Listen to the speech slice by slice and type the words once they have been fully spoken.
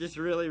Just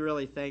really,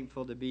 really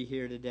thankful to be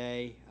here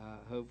today.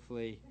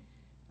 Hopefully,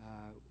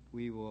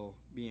 we will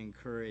be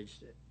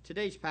encouraged.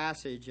 Today's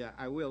passage,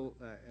 I will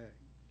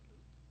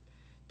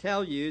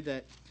tell you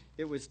that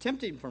it was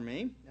tempting for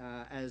me,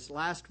 as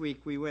last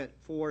week we went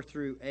 4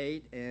 through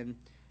 8 and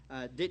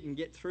didn't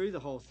get through the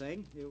whole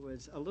thing. It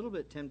was a little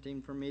bit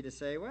tempting for me to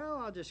say, well,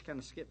 I'll just kind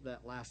of skip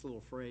that last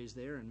little phrase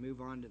there and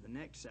move on to the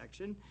next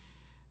section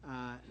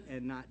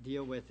and not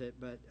deal with it.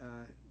 But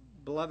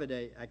beloved,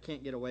 I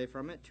can't get away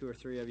from it. 2 or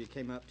 3 of you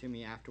came up to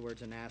me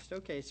afterwards and asked,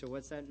 okay, so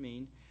what's that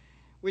mean?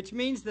 Which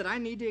means that I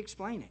need to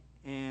explain it.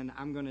 And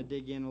I'm going to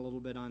dig in a little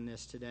bit on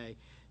this today.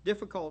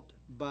 Difficult,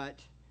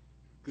 but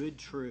good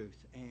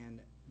truth,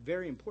 and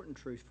very important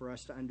truth for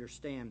us to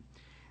understand.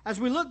 As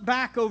we look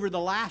back over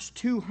the last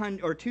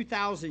 200 or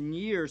 2,000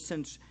 years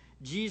since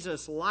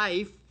Jesus'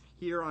 life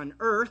here on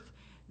earth,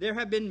 there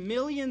have been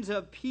millions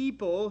of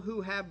people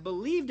who have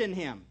believed in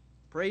him.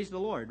 Praise the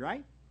Lord,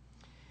 right?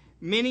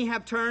 Many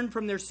have turned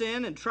from their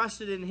sin and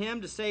trusted in him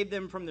to save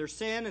them from their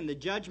sin and the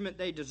judgment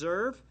they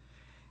deserve.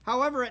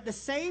 However, at the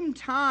same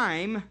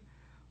time,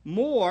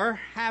 more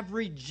have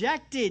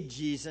rejected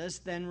Jesus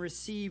than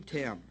received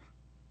him.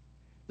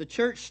 The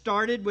church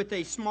started with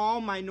a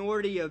small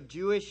minority of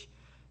Jewish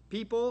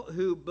people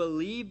who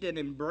believed and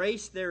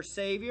embraced their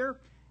Savior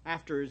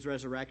after his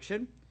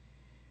resurrection.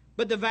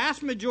 But the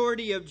vast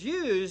majority of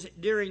Jews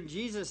during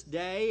Jesus'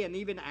 day and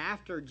even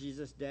after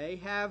Jesus'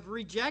 day have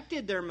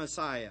rejected their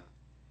Messiah.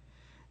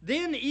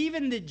 Then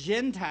even the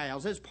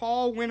Gentiles, as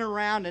Paul went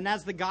around and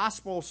as the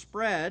gospel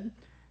spread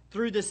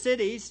through the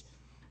cities,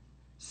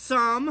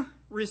 some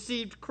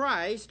received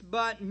Christ,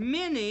 but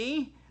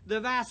many,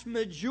 the vast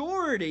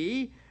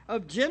majority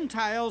of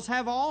Gentiles,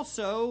 have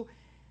also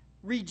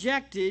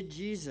rejected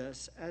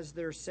Jesus as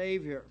their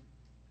Savior.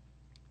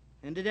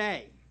 And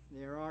today,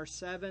 there are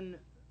 7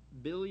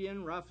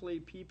 billion,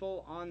 roughly,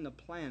 people on the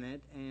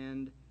planet,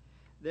 and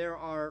there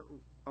are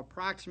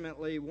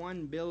approximately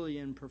 1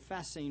 billion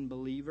professing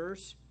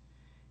believers.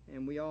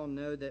 And we all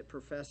know that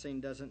professing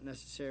doesn't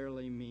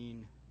necessarily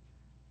mean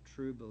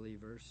true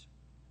believers.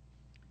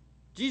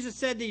 Jesus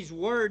said these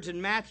words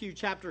in Matthew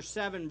chapter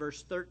 7,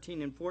 verse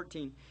 13 and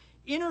 14.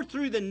 Enter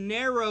through the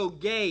narrow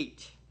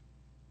gate,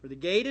 for the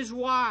gate is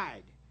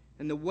wide,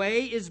 and the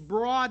way is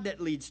broad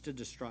that leads to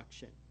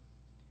destruction.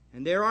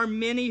 And there are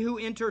many who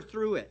enter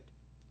through it.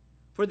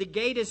 For the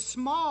gate is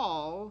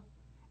small,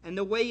 and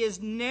the way is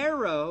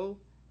narrow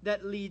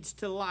that leads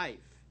to life.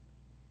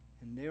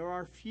 And there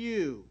are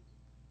few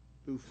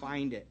who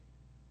find it.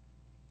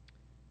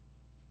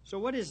 So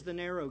what is the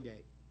narrow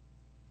gate?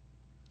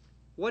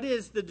 What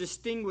is the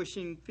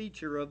distinguishing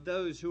feature of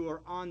those who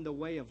are on the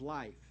way of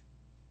life?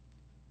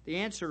 The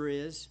answer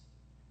is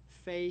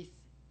faith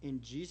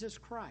in Jesus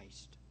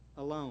Christ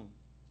alone.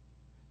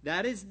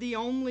 That is the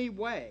only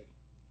way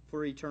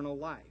for eternal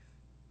life.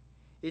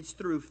 It's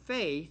through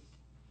faith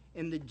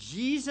in the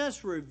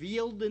Jesus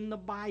revealed in the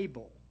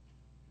Bible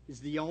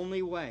is the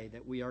only way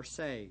that we are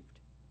saved.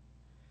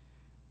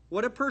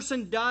 What a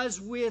person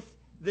does with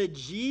the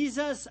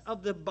Jesus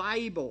of the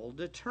Bible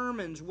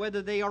determines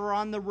whether they are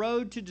on the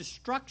road to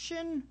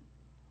destruction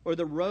or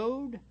the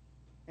road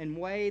and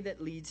way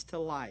that leads to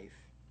life.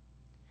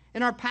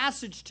 In our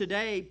passage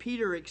today,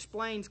 Peter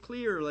explains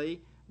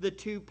clearly the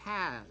 2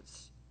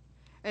 paths.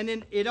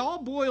 And it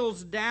all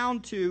boils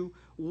down to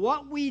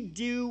what we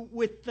do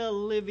with the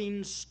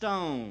living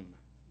stone.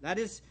 That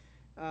is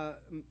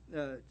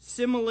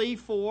simile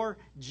for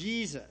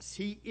Jesus.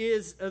 He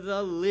is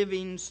the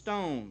living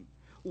stone.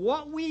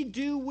 What we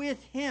do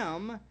with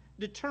him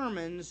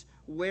determines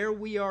where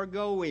we are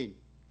going.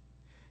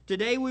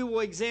 Today we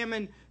will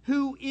examine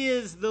who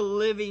is the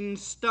living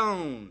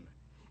stone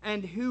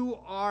and who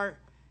are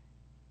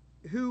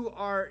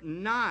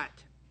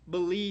not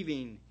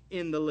believing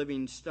in the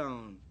living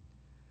stone.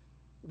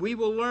 We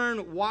will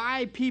learn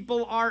why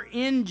people are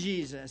in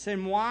Jesus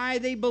and why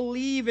they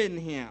believe in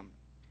him.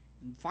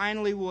 And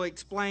finally, we'll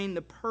explain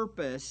the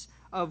purpose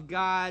of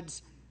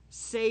God's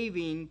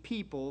saving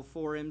people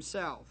for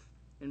himself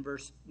in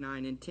verse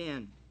 9 and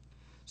 10.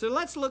 So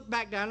let's look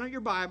back down at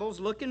your Bibles.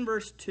 Look in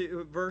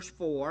verse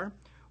 4.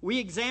 We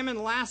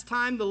examined last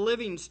time the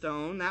living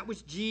stone. That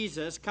was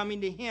Jesus coming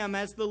to him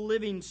as the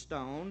living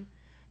stone.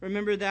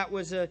 Remember, that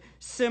was a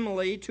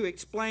simile to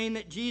explain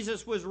that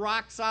Jesus was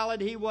rock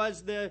solid. He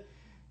was the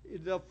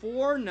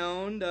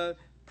foreknown, the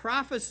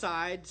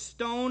prophesied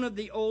stone of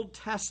the Old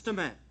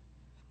Testament.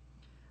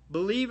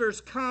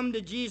 Believers come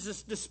to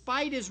Jesus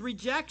despite his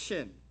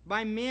rejection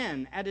by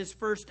men at his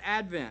first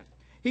advent.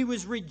 He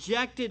was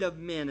rejected of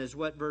men, is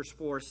what verse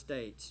 4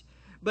 states.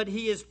 But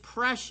he is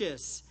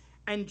precious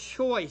and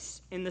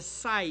choice in the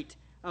sight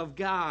of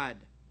God.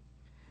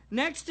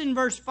 Next in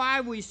verse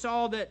 5 we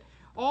saw that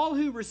all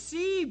who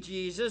receive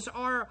Jesus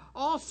are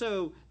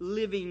also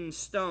living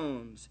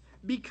stones,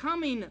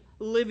 becoming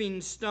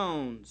living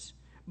stones.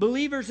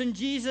 Believers in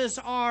Jesus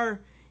are,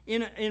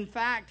 in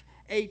fact,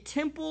 a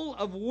temple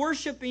of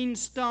worshiping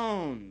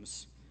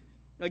stones.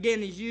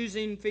 Again, he's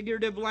using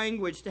figurative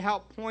language to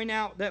help point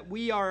out that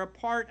we are a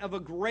part of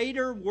a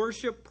greater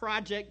worship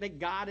project that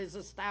God is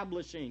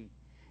establishing.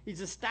 He's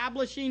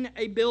establishing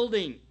a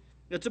building.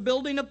 It's a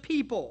building of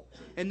people,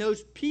 and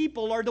those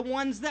people are the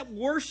ones that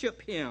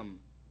worship Him.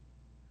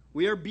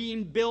 We are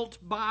being built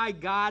by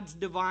God's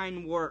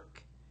divine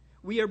work.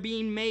 We are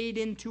being made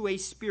into a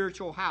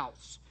spiritual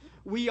house.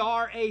 We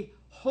are a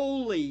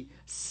holy,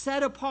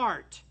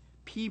 set-apart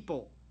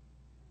people,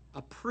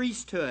 a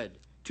priesthood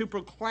to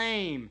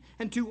proclaim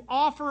and to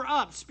offer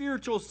up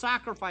spiritual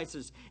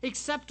sacrifices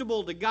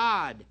acceptable to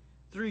God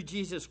through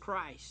Jesus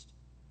Christ.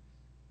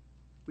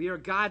 We are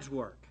God's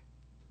work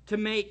to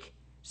make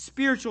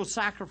spiritual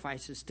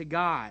sacrifices to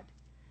God.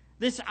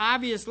 This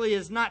obviously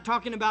is not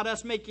talking about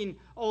us making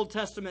Old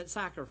Testament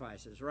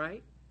sacrifices,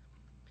 right?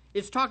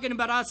 It's talking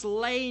about us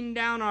laying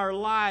down our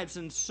lives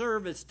in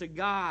service to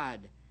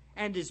God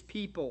and His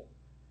people.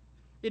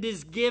 It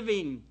is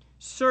giving,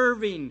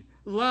 serving,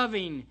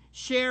 loving,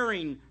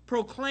 sharing,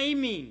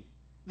 proclaiming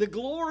the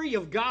glory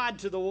of God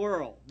to the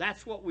world.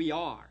 That's what we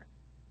are.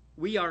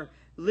 We are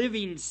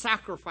living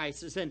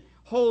sacrifices and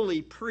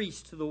holy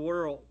priests to the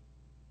world.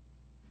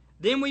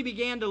 Then we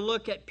began to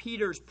look at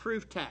Peter's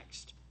proof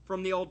text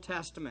from the Old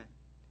Testament.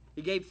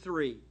 He gave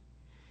 3.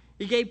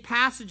 He gave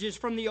passages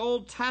from the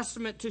Old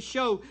Testament to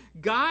show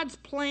God's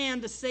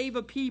plan to save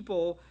a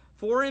people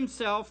for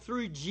Himself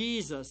through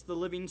Jesus, the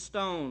living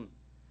stone.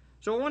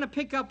 So I want to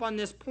pick up on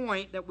this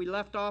point that we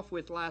left off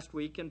with last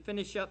week and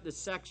finish up this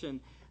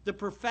section, the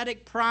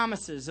prophetic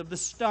promises of the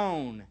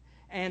stone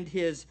and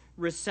his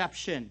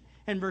reception,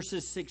 in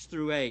verses 6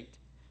 through 8.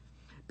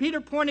 Peter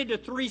pointed to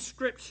 3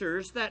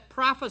 scriptures that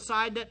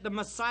prophesied that the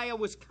Messiah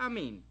was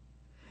coming,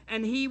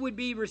 and He would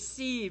be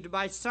received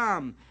by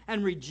some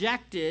and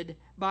rejected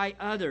by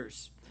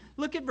others.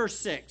 Look at verse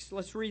 6.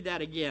 Let's read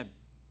that again.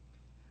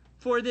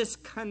 For this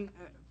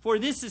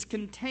is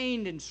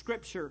contained in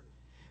Scripture.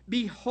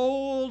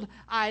 Behold,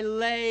 I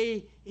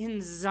lay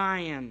in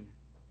Zion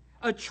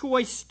a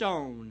choice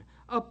stone,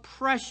 a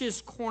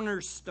precious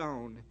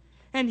cornerstone,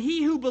 and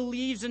he who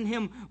believes in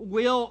Him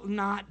will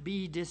not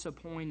be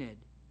disappointed.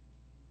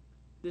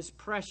 This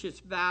precious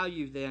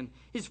value, then,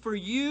 is for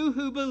you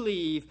who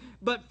believe,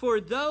 but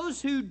for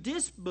those who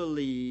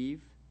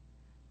disbelieve,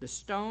 the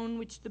stone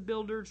which the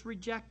builders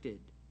rejected,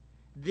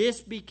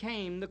 this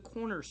became the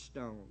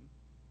cornerstone,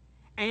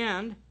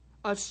 and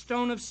a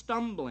stone of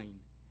stumbling,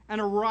 and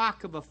a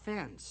rock of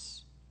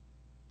offense.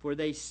 For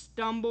they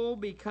stumble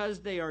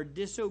because they are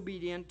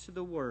disobedient to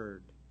the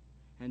word,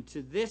 and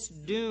to this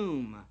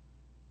doom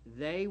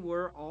they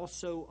were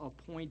also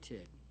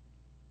appointed.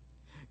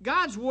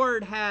 God's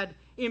word had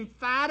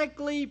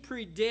emphatically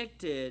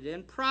predicted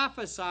and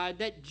prophesied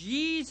that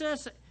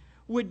Jesus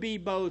would be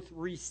both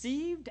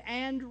received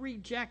and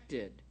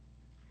rejected.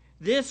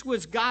 This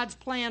was God's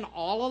plan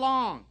all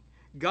along.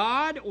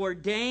 God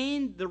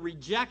ordained the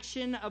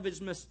rejection of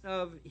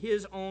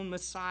his own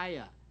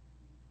Messiah.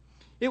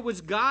 It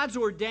was God's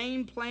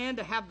ordained plan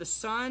to have the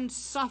Son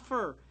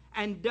suffer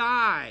and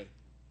die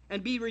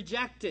and be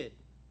rejected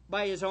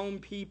by His own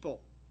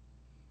people.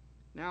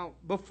 Now,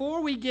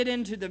 before we get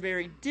into the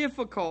very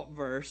difficult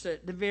verse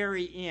at the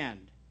very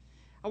end,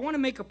 I want to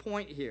make a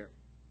point here.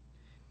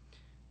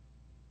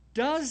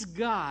 Does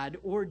God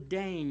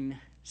ordain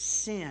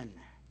sin?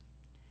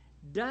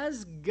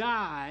 Does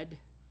God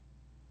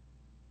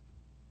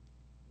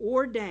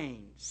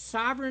ordain,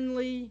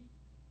 sovereignly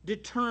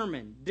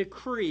determine,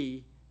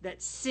 decree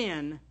that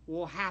sin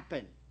will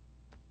happen?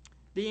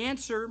 The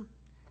answer,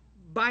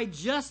 by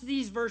just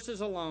these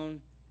verses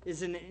alone,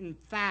 is an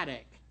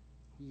emphatic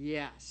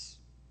yes.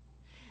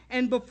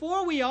 And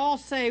before we all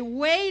say,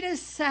 wait a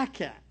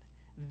second,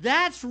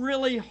 that's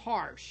really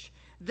harsh,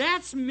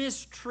 that's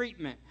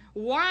mistreatment,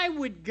 why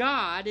would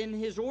God, in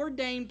His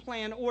ordained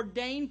plan,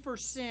 ordain for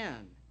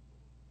sin?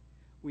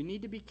 We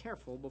need to be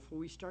careful before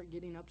we start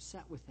getting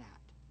upset with that.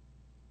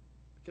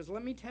 Because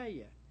let me tell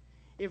you,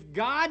 if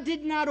God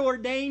did not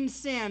ordain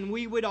sin,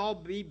 we would all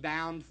be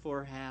bound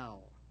for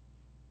hell.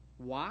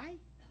 Why?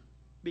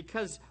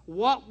 Because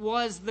what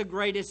was the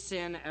greatest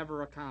sin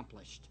ever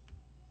accomplished?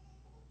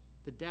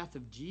 The death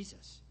of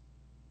Jesus.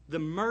 The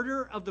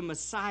murder of the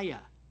Messiah.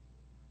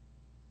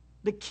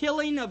 The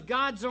killing of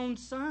God's own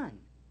Son.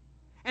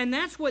 And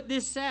that's what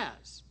this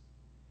says.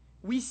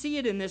 We see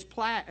it in this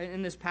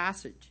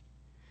passage.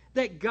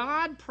 That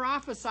God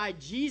prophesied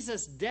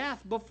Jesus'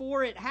 death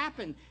before it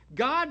happened.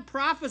 God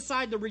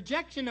prophesied the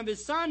rejection of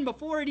His Son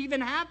before it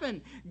even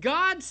happened.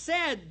 God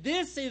said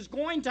this is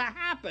going to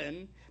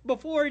happen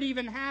before it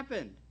even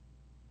happened.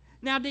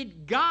 Now,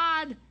 did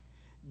God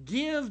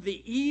give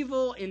the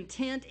evil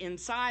intent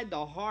inside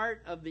the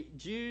heart of the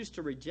Jews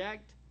to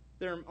reject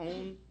their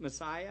own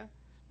Messiah?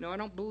 No, I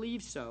don't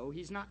believe so.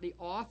 He's not the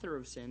author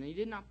of sin. He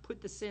did not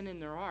put the sin in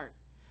their heart.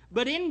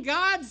 But in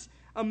God's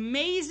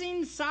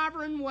amazing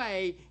sovereign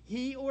way,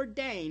 He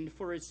ordained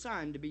for His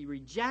Son to be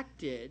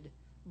rejected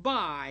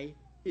by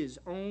His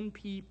own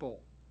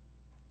people.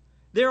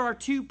 There are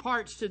 2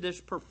 parts to this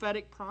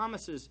prophetic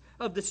promises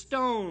of the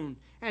stone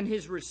and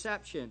His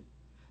reception.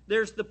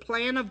 There's the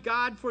plan of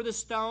God for the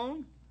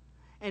stone,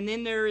 and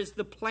then there is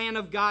the plan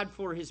of God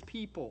for His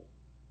people,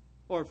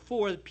 or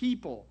for the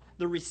people,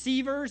 the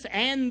receivers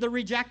and the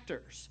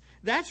rejectors.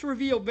 That's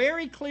revealed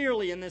very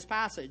clearly in this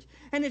passage.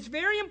 And it's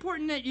very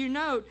important that you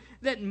note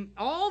that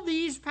all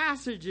these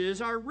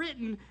passages are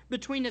written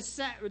between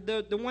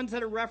the ones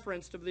that are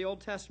referenced of the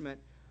Old Testament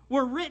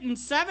were written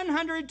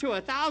 700 to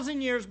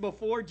 1,000 years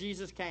before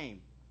Jesus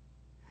came.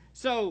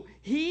 So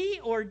he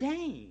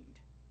ordained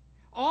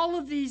all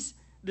of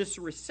this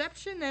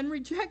reception and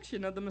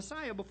rejection of the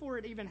Messiah before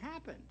it even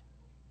happened.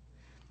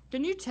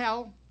 Can you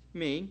tell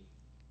me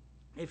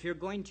if you're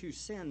going to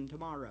sin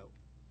tomorrow?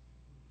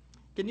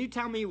 Can you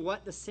tell me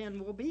what the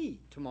sin will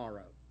be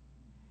tomorrow?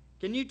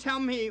 Can you tell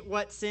me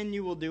what sin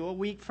you will do a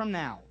week from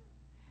now?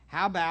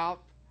 How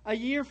about a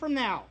year from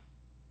now?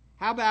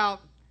 How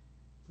about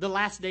the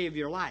last day of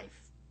your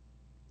life?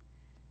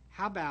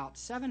 How about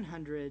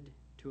 700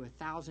 to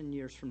 1,000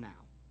 years from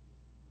now?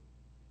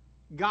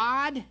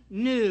 God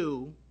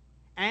knew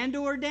and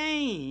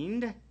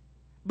ordained,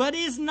 but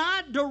is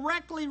not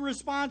directly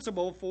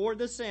responsible for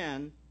the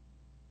sin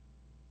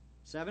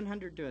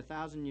 700 to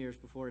 1,000 years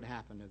before it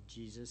happened of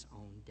Jesus'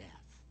 own death.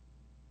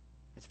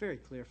 It's very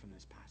clear from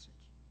this passage.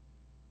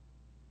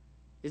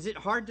 Is it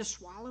hard to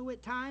swallow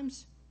at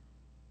times?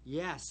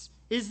 Yes.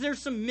 Is there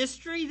some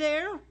mystery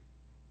there?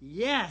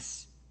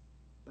 Yes.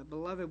 But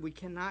beloved, we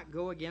cannot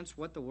go against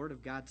what the Word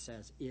of God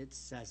says. It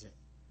says it.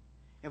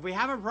 If we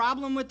have a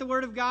problem with the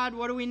Word of God,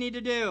 what do we need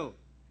to do?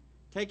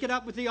 Take it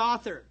up with the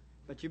author.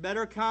 But you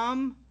better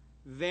come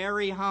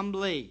very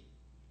humbly.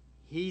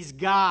 He's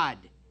God.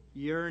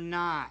 You're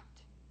not.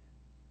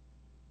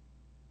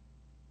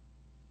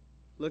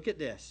 Look at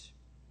this.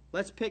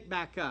 Let's pick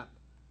back up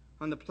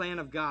on the plan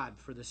of God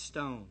for the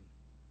stone.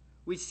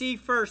 We see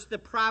first the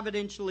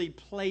providentially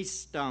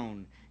placed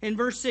stone. In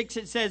verse 6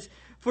 it says,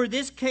 "For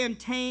this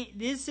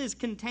is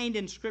contained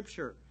in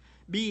Scripture.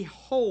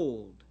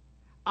 Behold,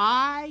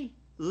 I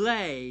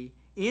lay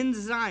in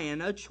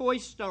Zion a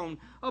choice stone,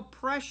 a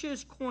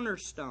precious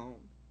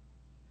cornerstone."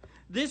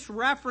 This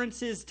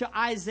references to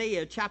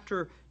Isaiah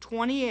chapter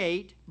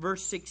 28,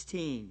 verse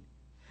 16.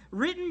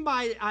 Written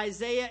by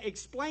Isaiah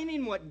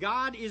explaining what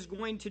God is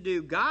going to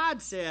do.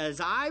 God says,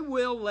 I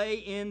will lay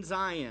in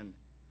Zion,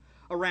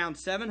 around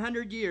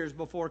 700 years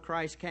before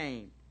Christ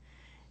came.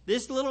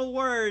 This little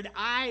word,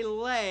 I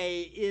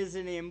lay, is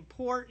an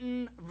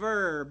important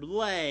verb,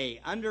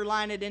 lay.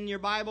 Underline it in your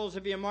Bibles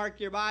if you mark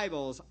your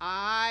Bibles.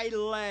 I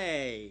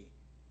lay.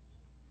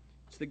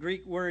 It's the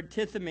Greek word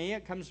tithemi.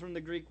 It comes from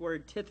the Greek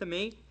word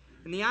tithemi.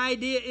 And the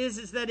idea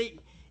is that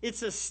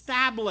it's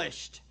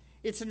established.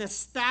 It's an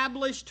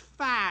established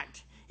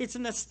fact. It's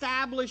an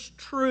established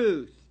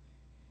truth.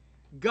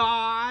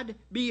 God,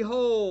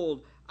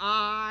 behold,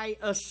 I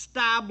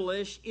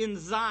establish in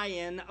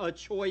Zion a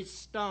choice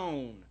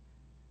stone.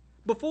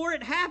 Before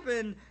it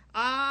happened,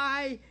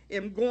 I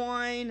am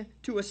going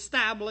to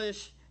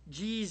establish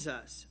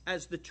Jesus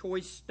as the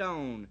choice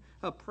stone,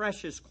 a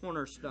precious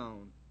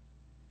cornerstone.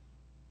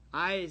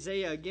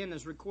 Isaiah, again,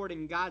 is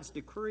recording God's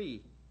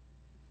decree.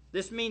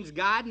 This means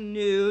God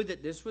knew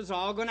that this was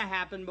all going to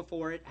happen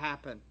before it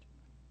happened.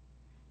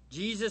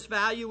 Jesus'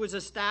 value was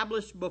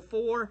established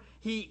before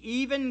he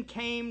even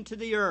came to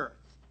the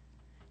earth.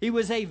 He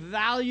was a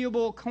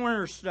valuable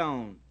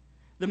cornerstone.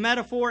 The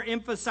metaphor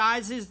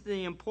emphasizes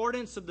the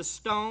importance of the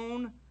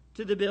stone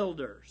to the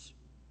builders,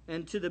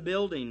 and to the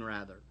building,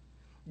 rather.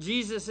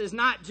 Jesus is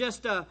not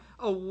just a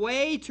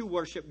way to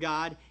worship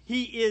God.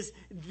 He is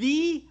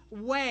the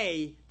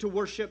way to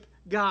worship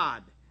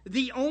God.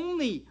 The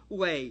only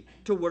way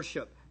to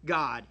worship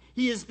God.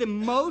 He is the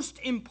most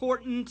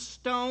important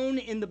stone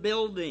in the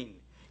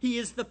building. He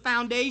is the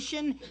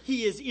foundation.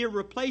 He is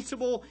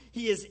irreplaceable.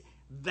 He is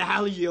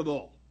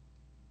valuable.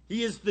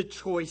 He is the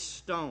choice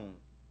stone.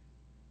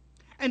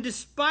 And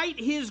despite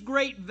his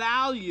great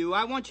value,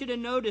 I want you to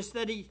notice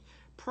that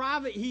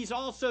he's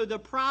also the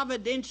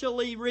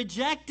providentially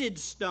rejected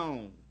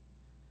stone.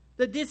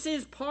 That this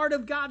is part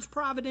of God's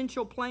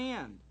providential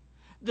plan.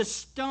 The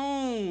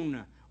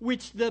stone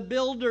which the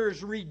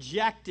builders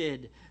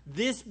rejected,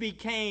 this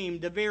became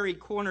the very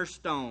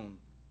cornerstone.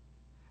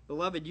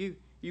 Beloved, you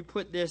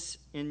put this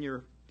in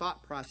your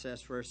thought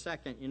process for a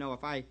second. You know,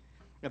 if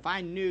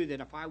I knew that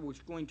if I was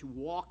going to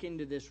walk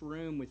into this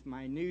room with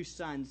my new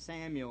son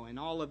Samuel and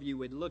all of you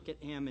would look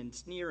at him and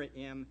sneer at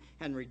him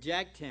and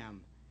reject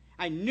him,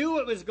 I knew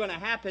it was going to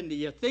happen. Do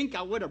you think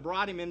I would have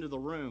brought him into the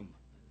room?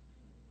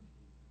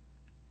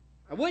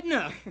 I wouldn't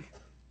have.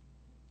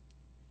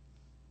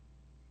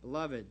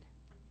 Beloved,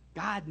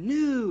 God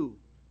knew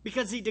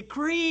because he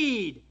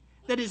decreed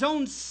that his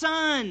own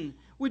son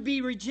would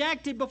be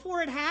rejected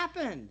before it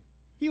happened.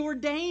 He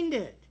ordained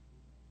it.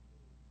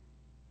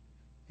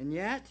 And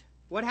yet,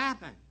 what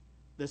happened?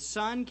 The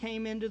Son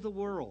came into the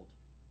world.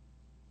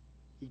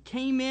 He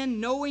came in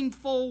knowing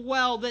full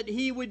well that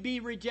he would be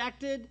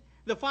rejected.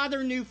 The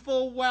Father knew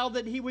full well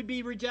that he would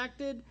be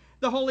rejected.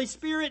 The Holy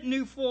Spirit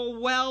knew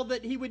full well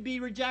that he would be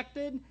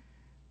rejected.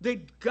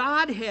 The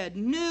Godhead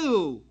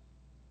knew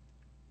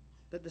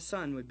that the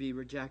Son would be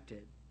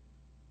rejected.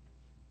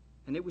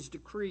 And it was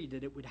decreed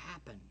that it would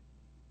happen.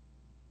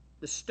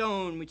 The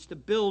stone which the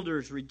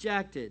builders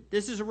rejected.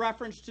 This is a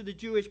reference to the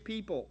Jewish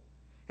people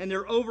and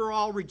their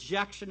overall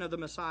rejection of the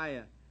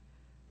Messiah.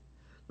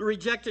 The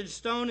rejected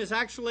stone is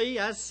actually,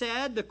 as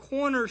said, the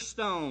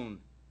cornerstone.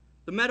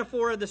 The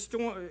metaphor of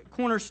the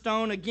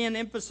cornerstone again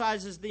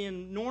emphasizes the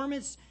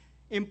enormous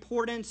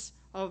importance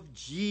of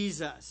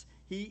Jesus.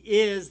 He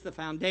is the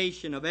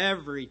foundation of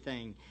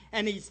everything.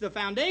 And He's the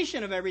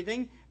foundation of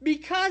everything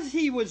because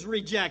He was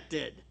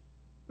rejected,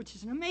 which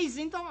is an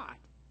amazing thought.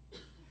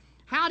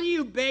 How do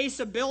you base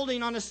a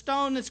building on a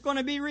stone that's going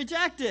to be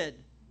rejected?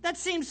 That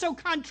seems so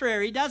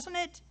contrary, doesn't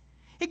it?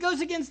 It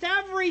goes against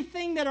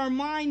everything that our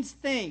minds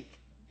think.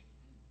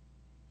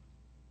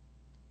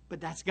 But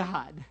that's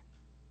God.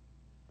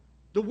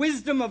 The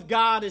wisdom of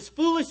God is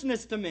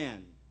foolishness to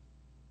men.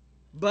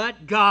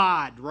 But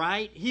God,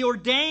 right? He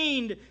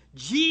ordained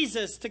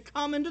Jesus to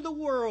come into the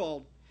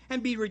world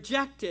and be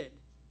rejected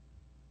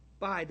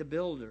by the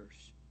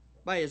builders,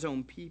 by His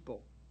own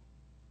people.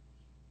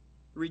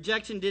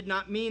 Rejection did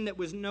not mean that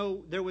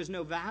there was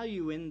no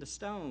value in the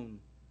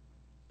stone.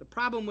 The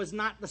problem was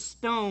not the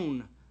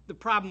stone. The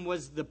problem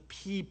was the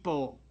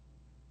people.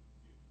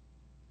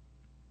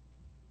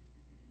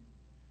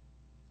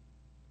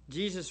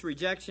 Jesus'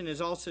 rejection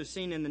is also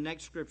seen in the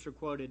next scripture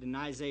quoted in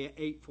Isaiah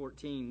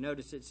 8:14.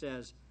 Notice it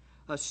says,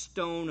 a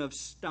stone of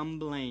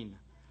stumbling,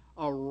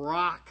 a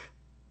rock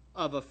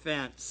of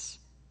offense.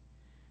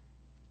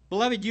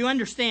 Beloved, you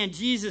understand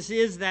Jesus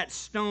is that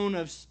stone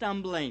of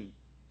stumbling.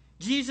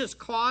 Jesus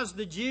caused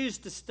the Jews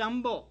to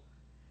stumble.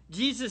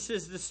 Jesus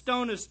is the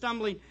stone of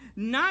stumbling,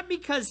 not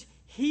because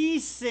He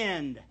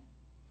sinned,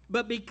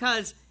 but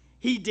because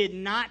He did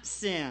not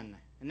sin.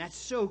 And that's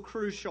so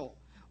crucial.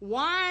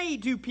 Why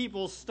do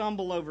people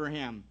stumble over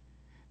Him?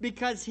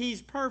 Because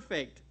He's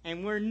perfect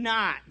and we're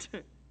not.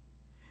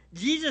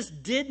 Jesus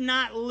did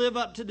not live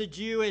up to the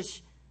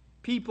Jewish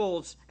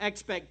people's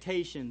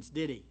expectations,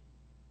 did He?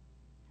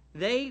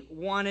 They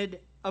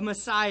wanted a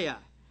Messiah,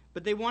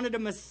 but they wanted a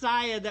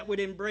Messiah that would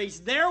embrace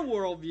their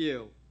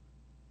worldview.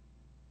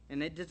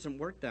 And it didn't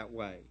work that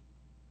way.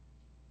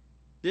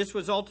 This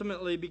was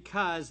ultimately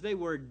because they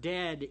were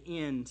dead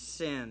in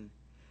sin.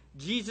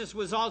 Jesus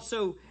was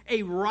also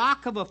a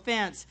rock of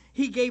offense.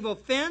 He gave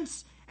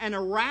offense and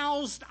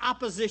aroused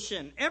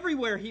opposition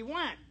everywhere He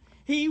went.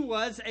 He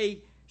was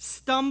a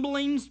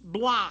stumbling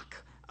block,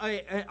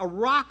 a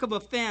rock of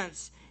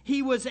offense.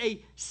 He was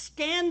a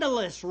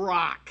scandalous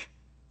rock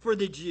for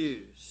the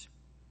Jews.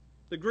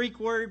 The Greek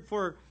word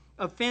for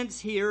offense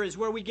here is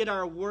where we get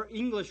our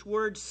English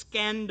word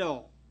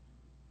scandal.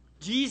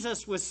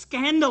 Jesus was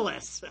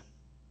scandalous.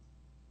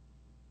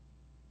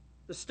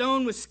 The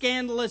stone was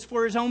scandalous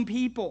for His own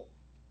people.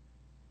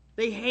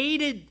 They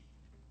hated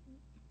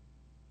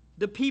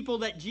the people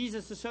that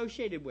Jesus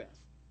associated with.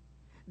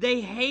 They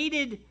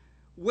hated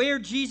where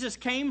Jesus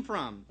came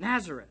from,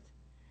 Nazareth.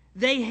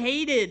 They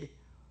hated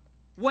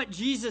what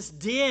Jesus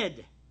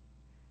did.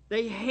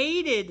 They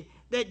hated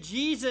that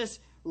Jesus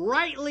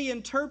rightly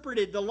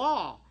interpreted the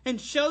law and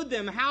showed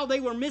them how they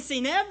were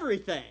missing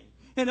everything.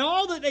 And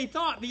all that they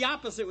thought the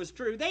opposite was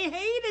true. They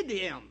hated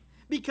Him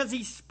because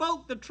He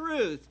spoke the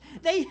truth.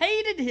 They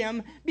hated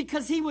Him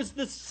because He was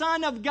the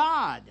Son of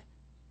God.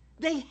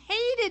 They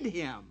hated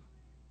Him.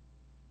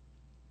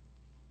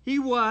 He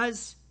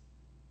was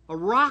a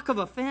rock of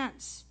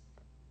offense.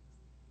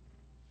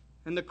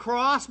 And the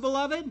cross,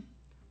 beloved,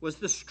 was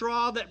the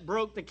straw that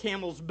broke the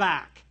camel's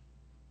back.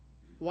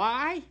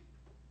 Why?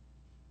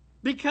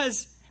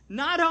 Because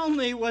not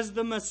only was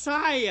the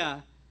Messiah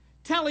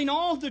telling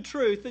all the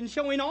truth and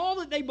showing all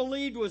that they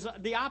believed was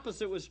the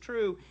opposite was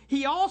true,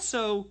 He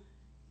also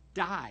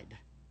died.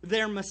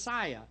 Their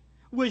Messiah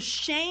was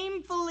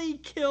shamefully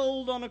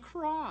killed on a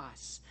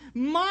cross,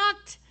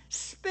 mocked,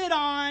 spit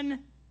on,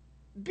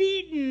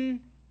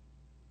 beaten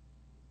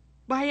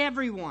by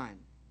everyone.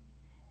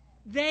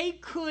 They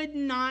could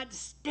not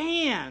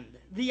stand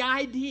the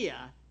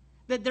idea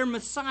that their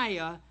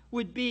Messiah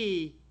would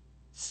be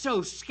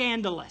so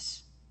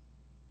scandalous.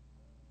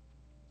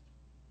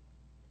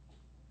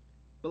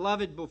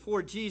 Beloved,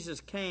 before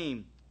Jesus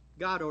came,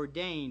 God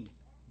ordained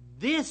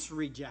this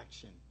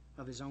rejection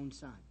of His own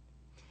Son.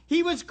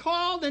 He was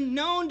called and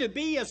known to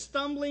be a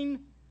stumbling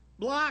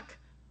block,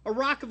 a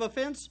rock of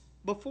offense,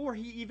 before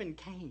He even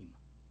came.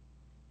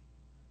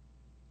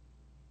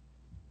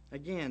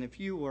 Again, if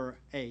you were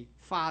a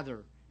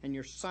father and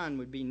your son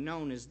would be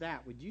known as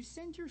that, would you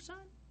send your son?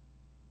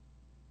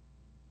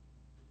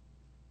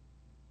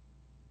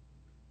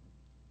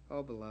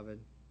 Oh, beloved,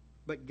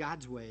 but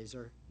God's ways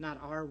are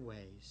not our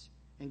ways.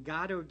 And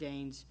God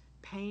ordains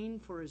pain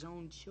for His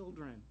own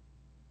children.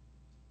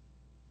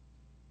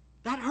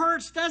 That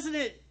hurts, doesn't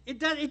it? It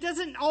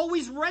doesn't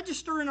always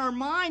register in our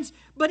minds,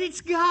 but it's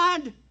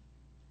God.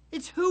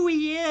 It's who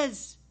He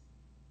is.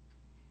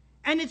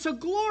 And it's a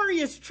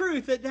glorious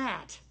truth at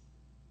that.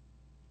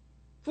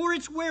 For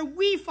it's where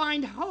we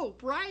find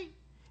hope, right?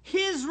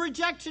 His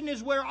rejection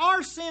is where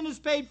our sin is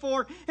paid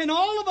for, and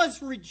all of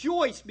us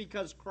rejoice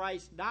because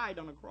Christ died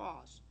on a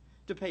cross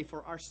to pay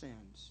for our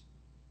sins.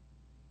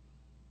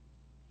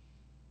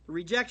 The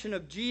rejection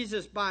of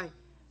Jesus by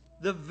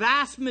the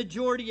vast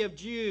majority of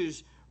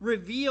Jews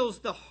reveals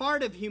the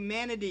heart of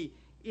humanity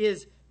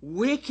is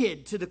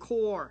wicked to the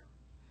core.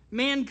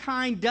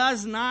 Mankind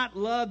does not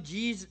love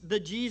the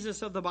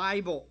Jesus of the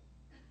Bible.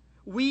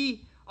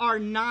 We are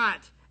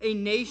not a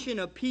nation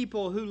of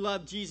people who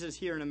love Jesus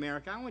here in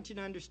America. I want you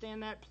to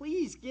understand that.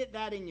 Please get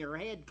that in your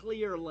head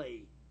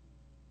clearly.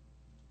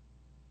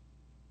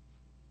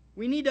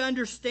 We need to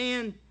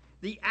understand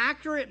the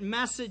accurate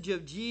message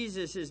of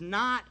Jesus is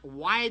not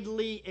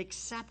widely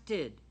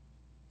accepted.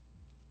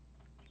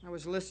 I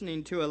was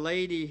listening to a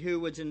lady who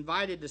was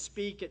invited to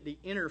speak at the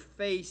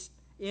interfaith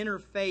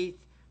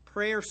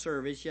prayer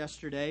service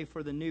yesterday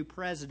for the new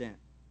president.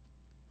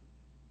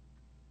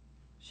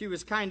 She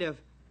was kind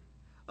of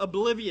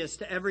oblivious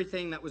to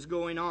everything that was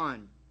going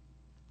on.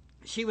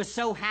 She was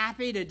so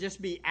happy to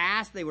just be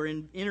asked. They were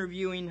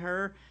interviewing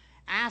her,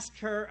 asked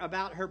her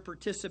about her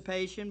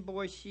participation.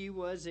 Boy, she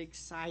was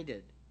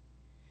excited.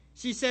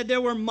 She said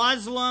there were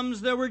Muslims,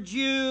 there were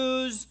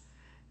Jews,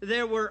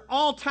 there were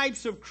all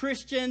types of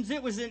Christians.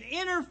 It was an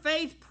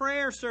interfaith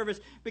prayer service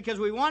because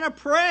we want to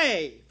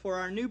pray for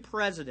our new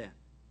president.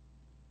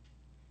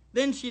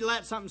 Then she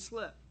let something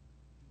slip.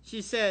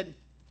 She said,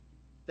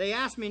 they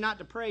asked me not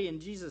to pray in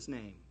Jesus'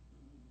 name.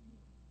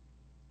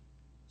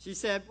 She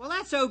said, well,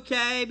 that's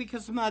okay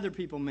because some other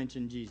people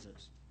mentioned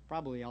Jesus.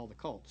 Probably all the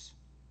cults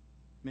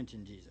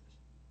mentioned Jesus.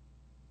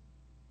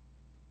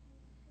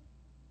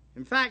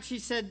 In fact, she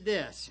said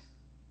this,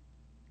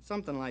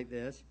 something like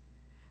this.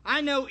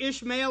 I know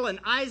Ishmael and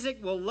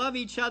Isaac will love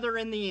each other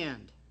in the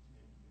end.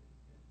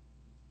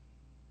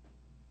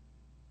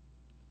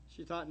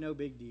 She thought, no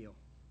big deal.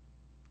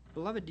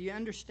 Beloved, do you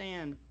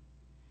understand?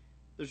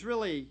 There's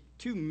really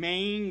two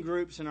main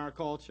groups in our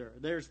culture.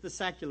 There's the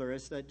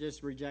secularists that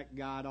just reject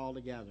God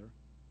altogether.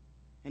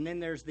 And then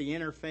there's the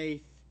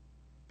interfaith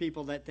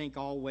people that think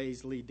all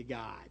ways lead to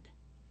God.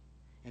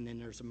 And then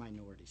there's a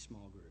minority,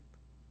 small group.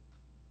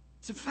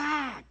 It's a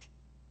fact.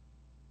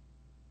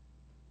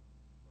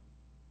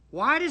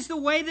 Wide is the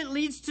way that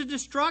leads to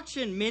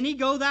destruction. Many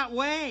go that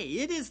way.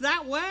 It is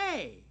that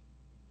way.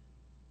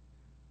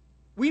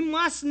 We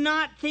must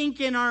not think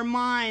in our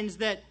minds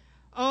that,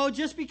 oh,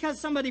 just because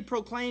somebody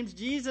proclaims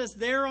Jesus,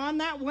 they're on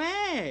that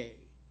way.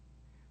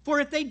 For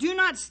if they do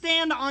not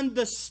stand on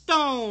the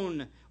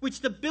stone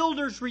which the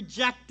builders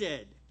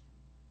rejected,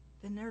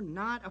 then they're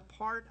not a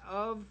part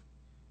of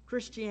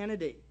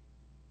Christianity.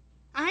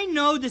 I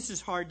know this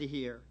is hard to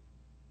hear.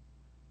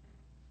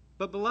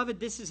 But beloved,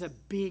 this is a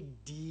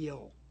big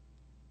deal.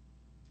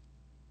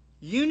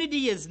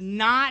 Unity is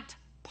not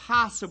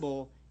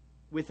possible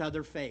with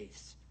other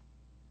faiths.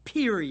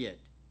 Period.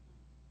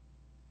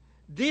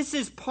 This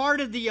is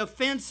part of the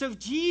offense of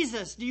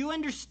Jesus. Do you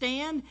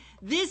understand?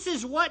 This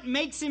is what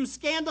makes him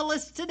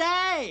scandalous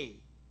today.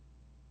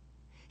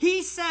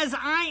 He says,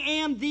 I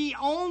am the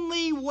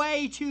only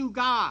way to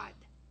God.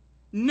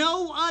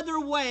 No other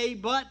way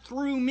but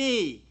through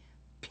me.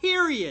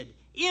 Period.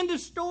 End of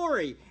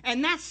story.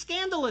 And that's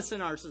scandalous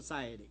in our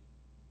society.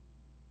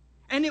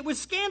 And it was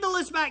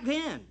scandalous back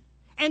then.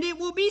 And it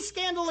will be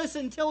scandalous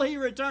until he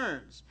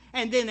returns.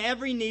 And then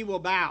every knee will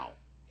bow.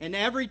 And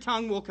every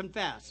tongue will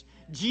confess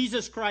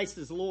Jesus Christ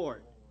is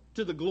Lord,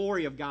 to the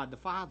glory of God the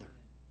Father.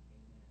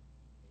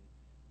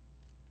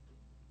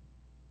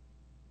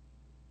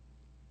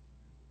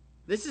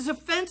 This is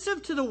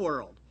offensive to the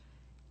world.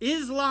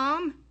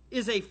 Islam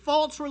is a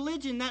false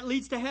religion that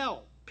leads to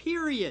hell.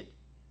 Period.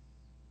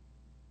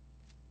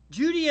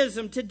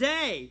 Judaism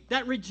today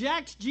that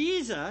rejects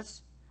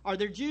Jesus, are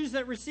there Jews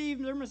that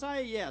receive their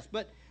Messiah? Yes.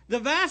 But the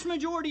vast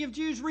majority of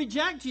Jews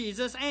reject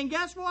Jesus, and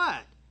guess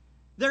what?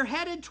 They're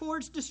headed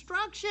towards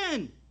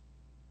destruction.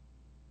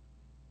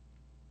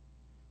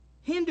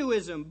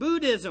 Hinduism,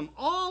 Buddhism,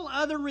 all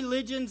other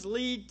religions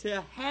lead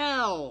to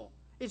hell.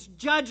 It's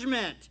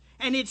judgment.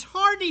 And it's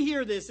hard to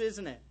hear this,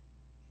 isn't it?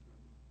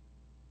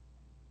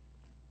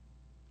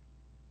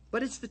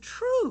 But it's the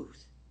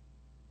truth.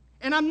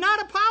 And I'm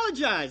not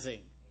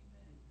apologizing.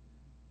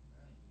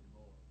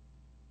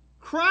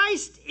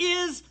 Christ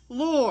is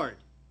Lord.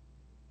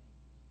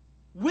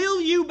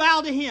 Will you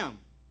bow to him?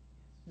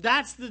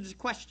 That's the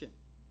question.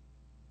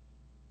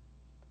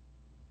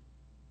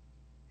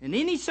 And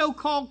any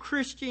so-called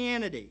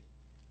Christianity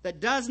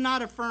that does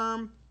not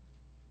affirm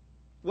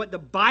what the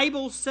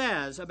Bible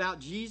says about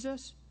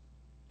Jesus,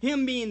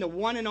 him being the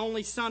one and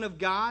only Son of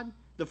God,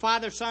 the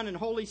Father, Son, and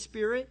Holy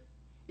Spirit,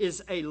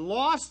 is a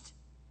lost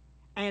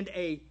and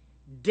a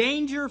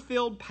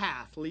danger-filled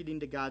path leading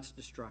to God's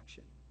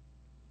destruction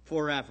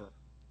forever.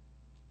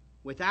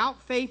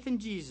 Without faith in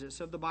Jesus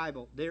of the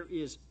Bible, there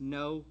is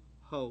no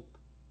hope.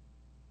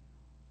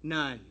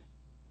 None.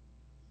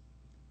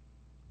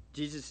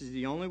 Jesus is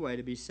the only way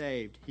to be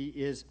saved. He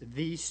is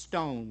the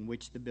stone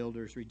which the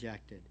builders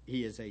rejected.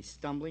 He is a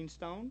stumbling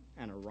stone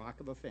and a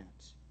rock of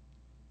offense.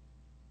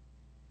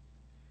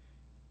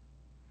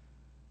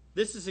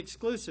 This is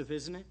exclusive,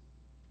 isn't it?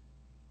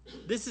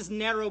 This is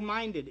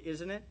narrow-minded,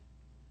 isn't it?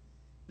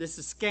 This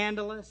is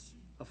scandalous,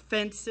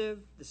 offensive.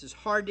 This is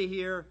hard to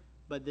hear,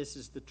 but this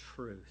is the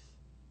truth.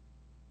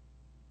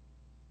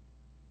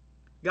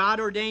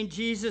 God ordained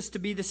Jesus to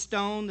be the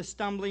stone, the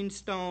stumbling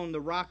stone, the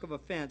rock of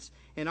offense.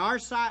 In our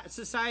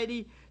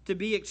society, to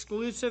be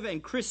exclusive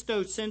and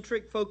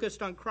Christocentric,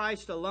 focused on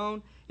Christ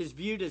alone, is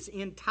viewed as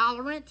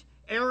intolerant,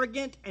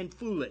 arrogant, and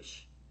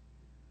foolish.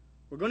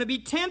 We're going to be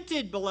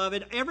tempted,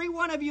 beloved. Every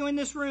one of you in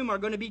this room are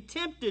going to be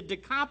tempted to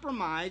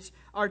compromise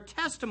our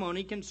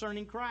testimony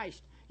concerning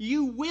Christ.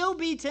 You will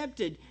be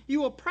tempted.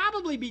 You will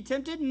probably be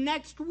tempted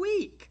next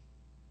week.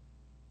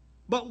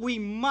 But we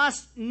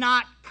must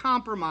not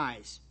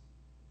compromise.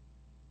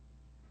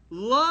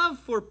 Love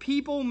for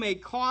people may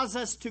cause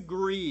us to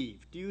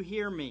grieve. Do you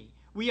hear me?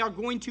 We are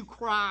going to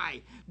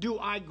cry. Do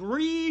I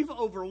grieve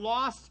over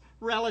lost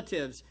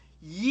relatives?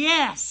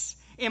 Yes.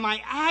 Am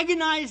I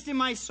agonized in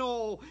my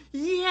soul?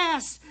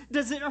 Yes.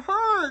 Does it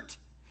hurt?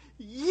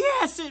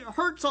 Yes, it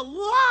hurts a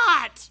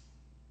lot.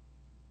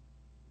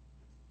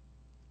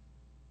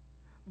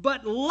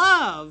 But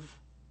love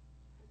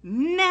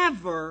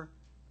never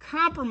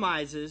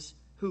compromises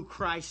who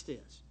Christ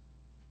is.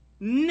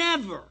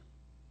 Never.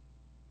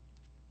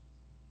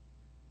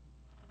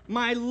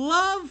 My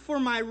love for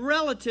my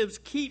relatives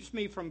keeps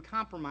me from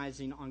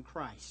compromising on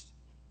Christ.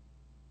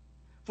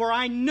 For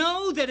I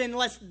know that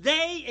unless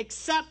they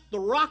accept the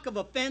rock of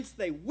offense,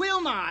 they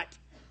will not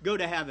go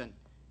to heaven.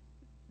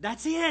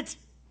 That's it.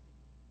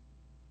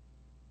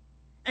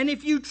 And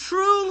if you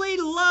truly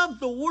love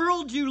the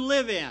world you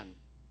live in,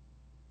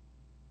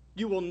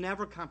 you will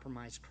never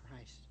compromise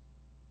Christ.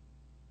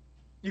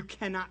 You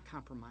cannot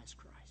compromise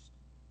Christ.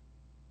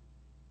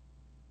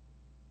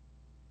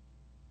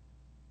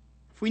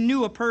 If we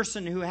knew a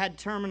person who had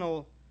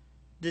terminal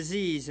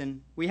disease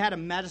and we had a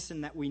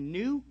medicine that we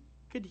knew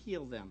could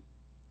heal them,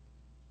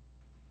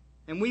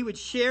 and we would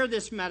share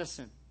this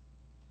medicine,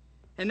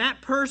 and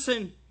that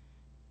person,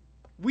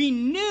 we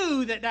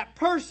knew that that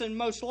person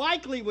most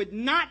likely would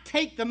not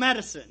take the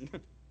medicine,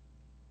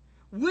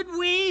 would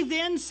we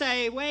then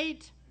say,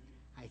 wait,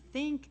 I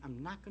think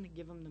I'm not going to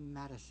give them the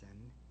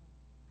medicine.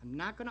 I'm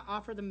not going to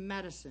offer the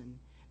medicine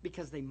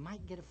because they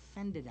might get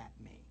offended at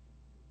me?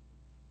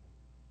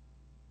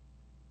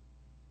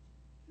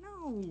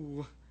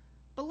 No.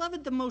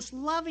 Beloved, the most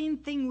loving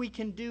thing we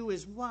can do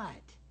is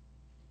what?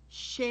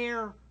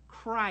 Share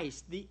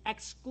Christ, the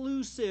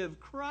exclusive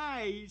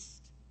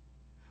Christ.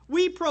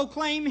 We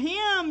proclaim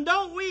Him,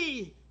 don't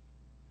we?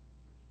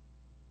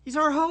 He's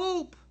our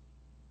hope.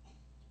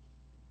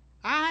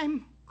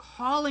 I'm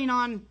calling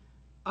on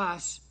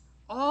us,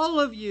 all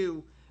of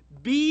you,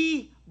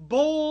 be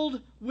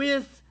bold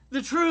with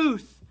the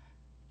truth.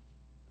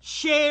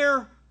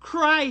 Share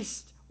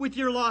Christ with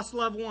your lost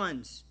loved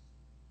ones.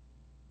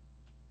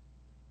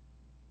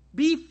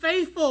 Be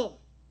faithful.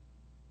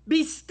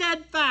 Be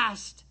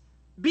steadfast.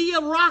 Be a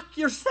rock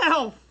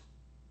yourself.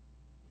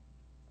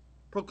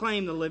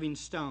 Proclaim the living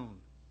stone.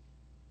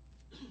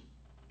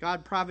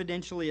 God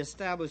providentially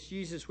established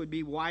Jesus would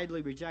be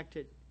widely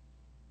rejected.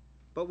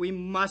 But we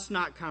must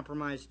not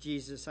compromise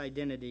Jesus'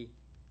 identity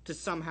to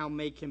somehow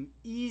make Him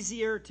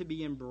easier to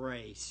be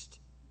embraced.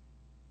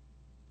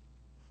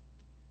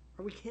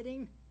 Are we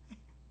kidding?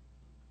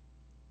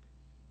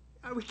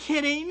 Are we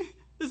kidding?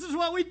 This is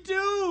what we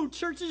do.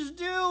 Churches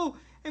do.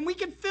 And we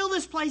can fill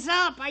this place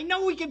up. I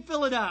know we can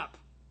fill it up.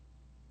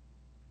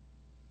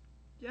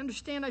 Do you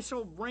understand I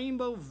sold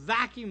rainbow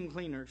vacuum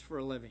cleaners for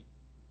a living?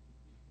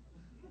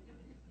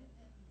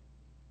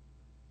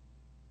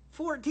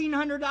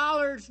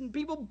 $1,400 and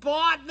people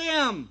bought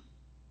them.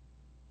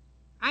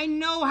 I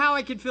know how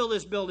I could fill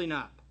this building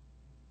up.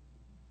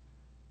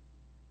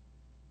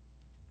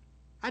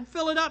 I'd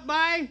fill it up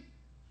by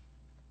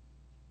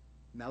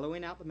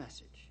mellowing out the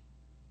message,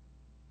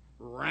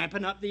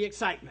 ramping up the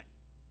excitement.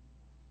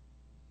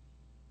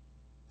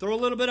 Throw a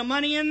little bit of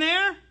money in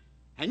there,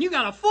 and you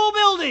got a full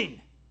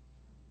building.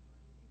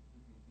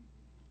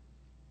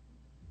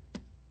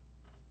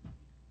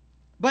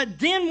 But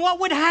then what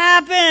would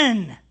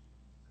happen?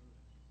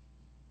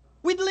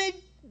 We'd lead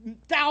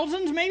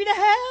thousands maybe to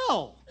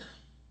hell.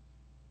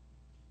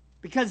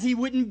 Because He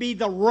wouldn't be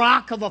the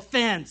rock of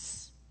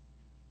offense.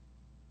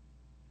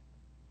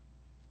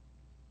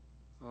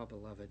 Oh,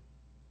 beloved,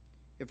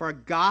 if our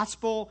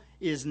gospel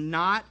is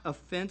not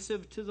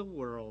offensive to the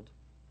world,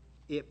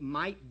 it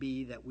might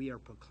be that we are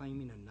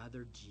proclaiming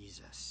another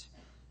Jesus.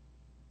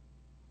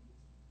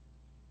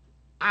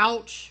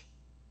 Ouch.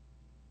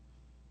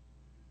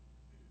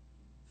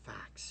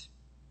 Facts.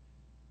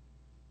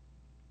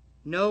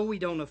 No, we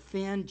don't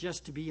offend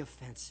just to be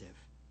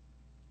offensive.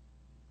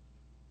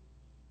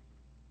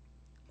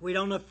 We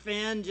don't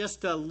offend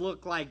just to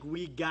look like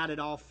we got it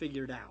all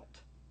figured out.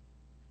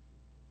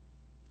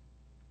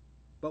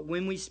 But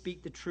when we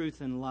speak the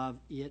truth in love,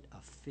 it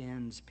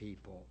offends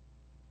people.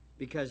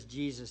 Because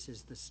Jesus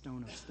is the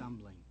stone of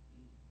stumbling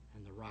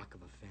and the rock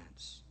of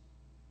offense.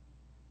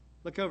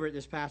 Look over at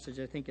this passage.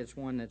 I think it's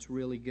one that's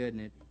really good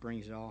and it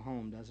brings it all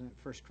home, doesn't it?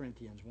 1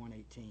 Corinthians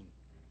 1:18.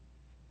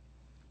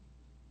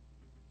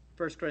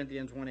 1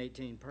 Corinthians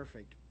 1:18.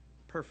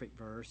 Perfect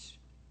verse.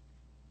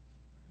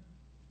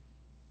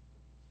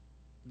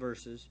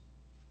 Verses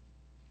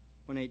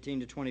 1:18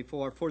 to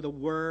 24. For the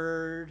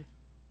word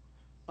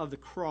of the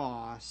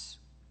cross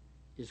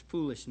is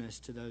foolishness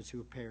to those who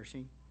are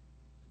perishing.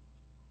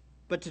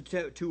 But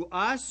to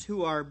us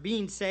who are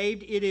being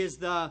saved, it is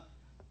the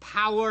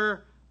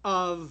power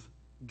of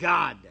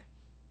God.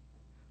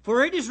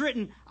 For it is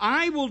written,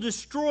 I will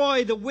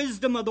destroy the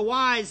wisdom of the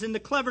wise and the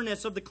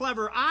cleverness of the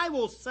clever I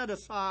will set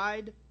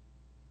aside.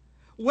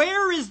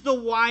 Where is the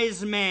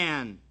wise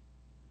man?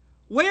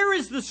 Where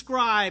is the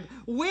scribe?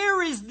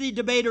 Where is the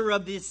debater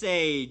of this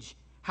age?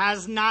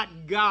 Has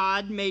not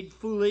God made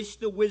foolish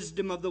the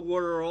wisdom of the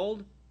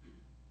world?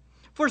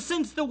 For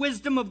since the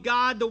wisdom of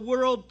God, the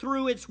world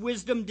through its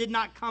wisdom did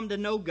not come to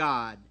know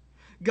God.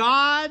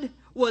 God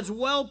was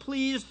well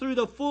pleased through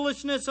the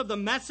foolishness of the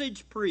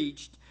message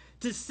preached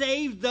to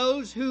save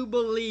those who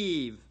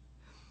believe.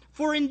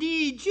 For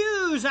indeed,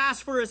 Jews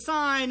ask for a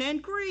sign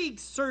and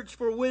Greeks search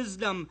for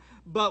wisdom,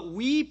 but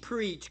we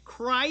preach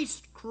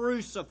Christ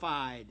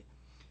crucified.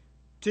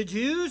 To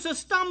Jews a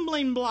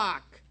stumbling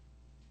block,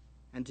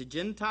 and to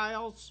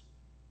Gentiles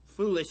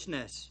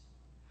foolishness.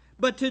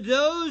 But to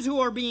those who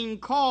are being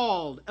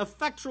called,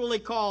 effectually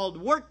called,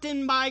 worked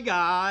in by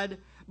God,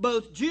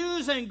 both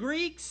Jews and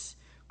Greeks,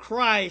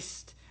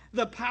 Christ,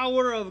 the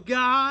power of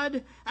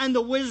God and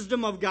the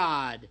wisdom of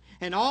God.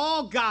 And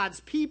all God's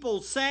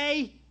people say,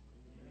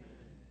 Amen.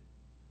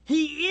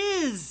 He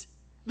is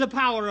the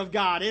power of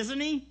God, isn't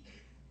he?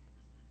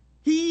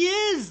 He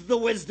is the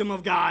wisdom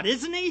of God,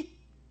 isn't he?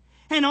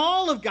 And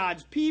all of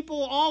God's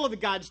people, all of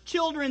God's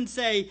children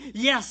say,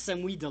 yes,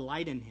 and we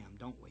delight in him,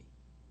 don't we?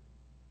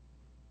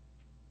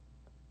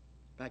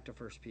 Back to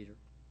 1 Peter.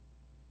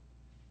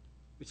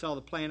 We saw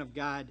the plan of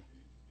God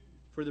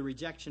for the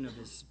rejection of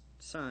his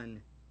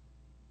Son.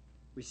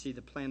 We see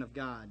the plan of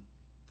God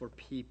for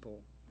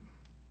people.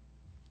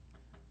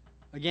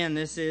 Again,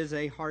 this is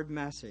a hard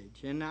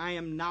message, and I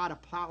am not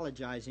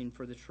apologizing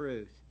for the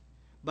truth,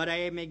 but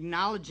I am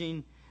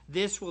acknowledging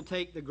this will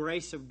take the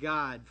grace of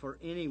God for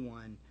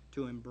anyone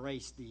to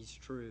embrace these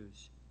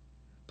truths.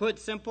 Put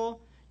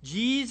simple,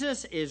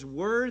 Jesus is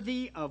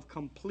worthy of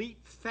complete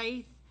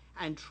faith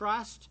and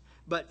trust,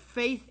 but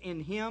faith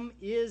in him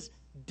is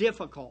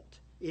difficult.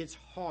 It's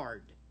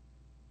hard.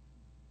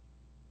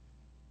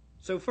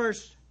 So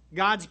first,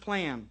 God's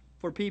plan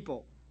for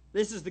people.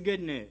 This is the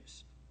good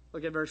news.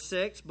 Look at verse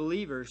 6.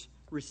 Believers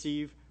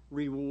receive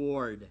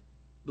reward.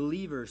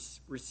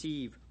 Believers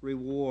receive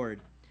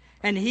reward.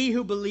 And he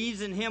who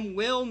believes in him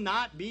will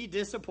not be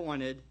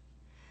disappointed.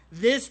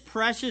 This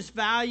precious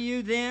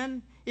value,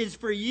 then, is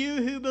for you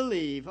who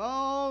believe.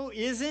 Oh,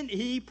 isn't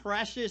he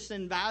precious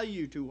in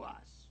value to us?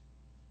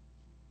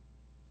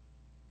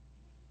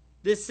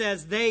 This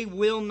says they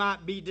will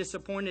not be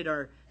disappointed,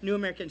 our New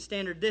American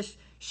Standard. This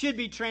should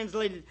be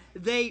translated,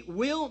 they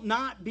will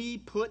not be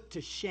put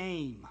to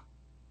shame.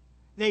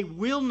 They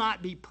will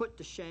not be put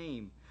to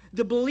shame.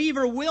 The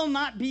believer will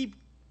not be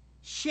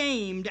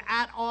shamed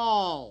at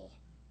all.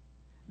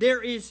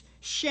 There is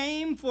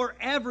shame for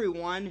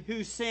everyone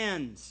who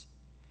sins.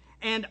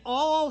 And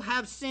all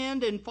have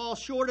sinned and fall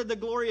short of the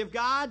glory of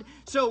God.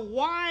 So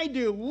why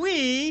do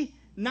we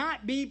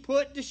not be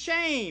put to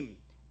shame?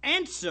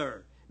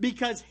 Answer,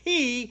 because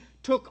he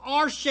took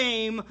our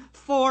shame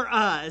for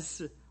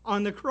us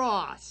on the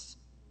cross.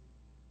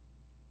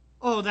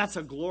 Oh, that's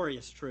a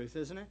glorious truth,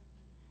 isn't it?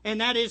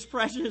 And that is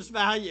precious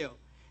value.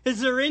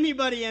 Is there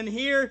anybody in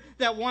here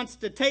that wants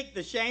to take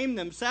the shame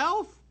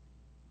themselves?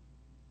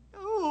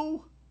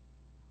 Oh,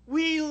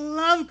 we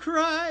love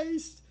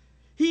Christ.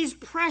 He's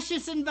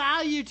precious in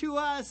value to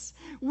us.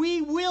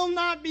 We will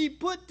not be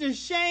put to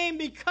shame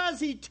because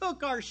he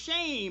took our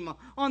shame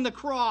on the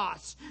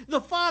cross.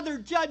 The Father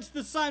judged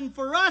the Son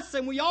for us,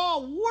 and we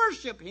all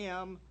worship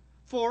him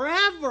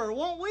forever,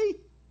 won't we?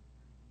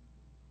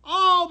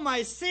 All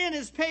my sin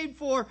is paid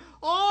for,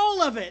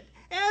 all of it.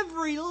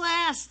 Every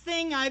last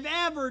thing I've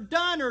ever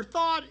done or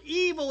thought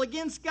evil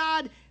against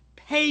God,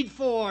 paid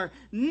for.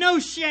 No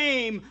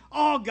shame.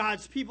 All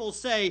God's people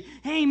say,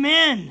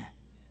 amen.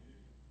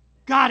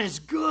 God is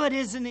good,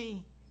 isn't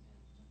he?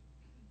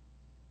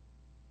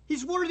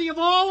 He's worthy of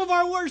all of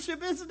our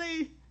worship, isn't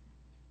he?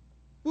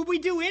 Would we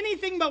do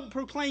anything but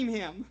proclaim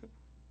him?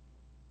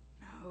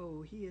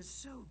 No, he is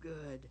so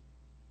good.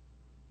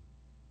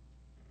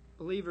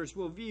 Believers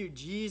will view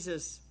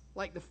Jesus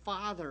like the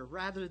Father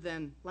rather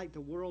than like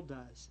the world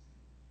does.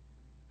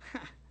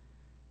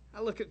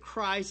 I look at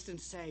Christ and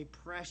say,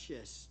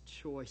 precious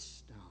choice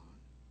stone.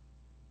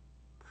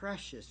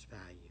 Precious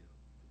value.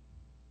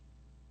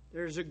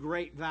 There's a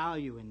great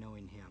value in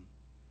knowing him.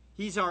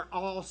 He's our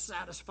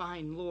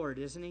all-satisfying Lord,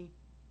 isn't he?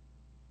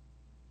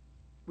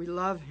 We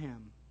love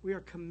him. We are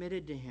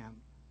committed to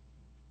him.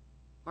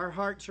 Our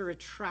hearts are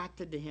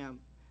attracted to him.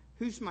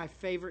 Who's my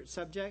favorite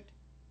subject?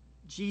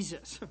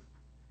 Jesus.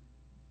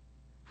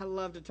 I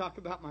love to talk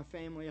about my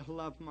family. I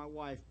love my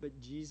wife.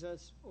 But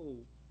Jesus, oh,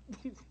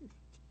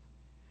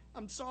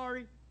 I'm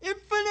sorry.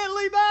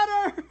 Infinitely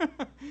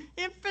better.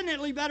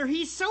 Infinitely better.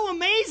 He's so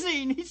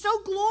amazing. He's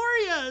so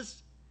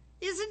glorious.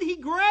 Isn't he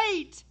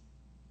great?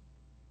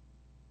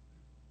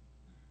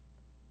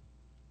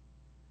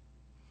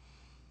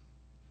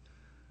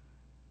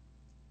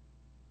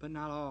 But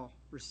not all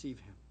receive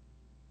him.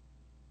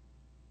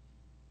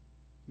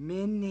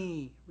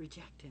 Many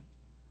reject him.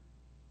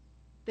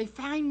 They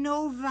find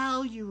no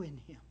value in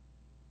him.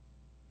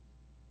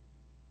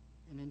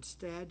 And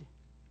instead,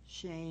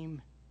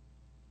 shame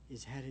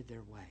is headed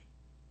their way.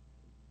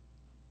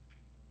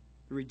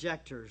 The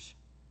rejectors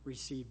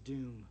receive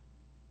doom.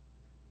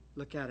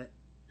 Look at it.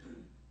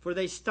 For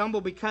they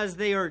stumble because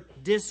they are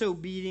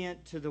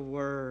disobedient to the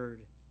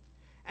word.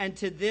 And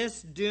to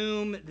this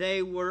doom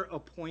they were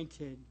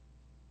appointed.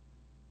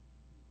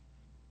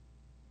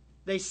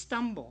 They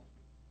stumble.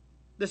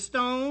 The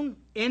stone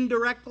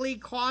indirectly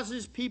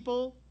causes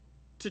people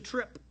to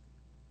trip.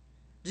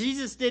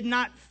 Jesus did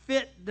not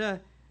fit the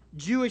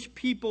Jewish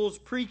people's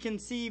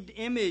preconceived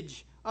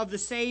image of the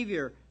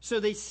Savior, so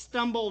they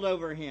stumbled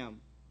over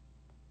him.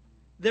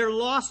 Their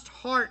lost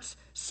hearts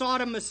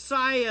sought a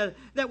Messiah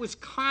that was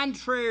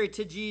contrary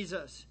to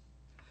Jesus.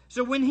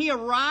 So when he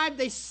arrived,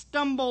 they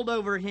stumbled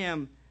over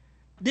him.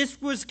 This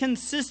was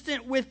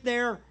consistent with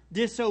their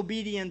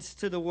disobedience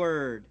to the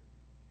word.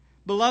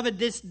 Beloved,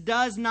 this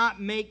does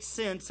not make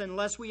sense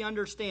unless we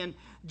understand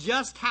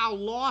just how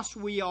lost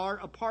we are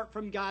apart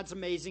from God's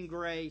amazing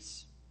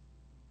grace.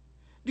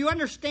 Do you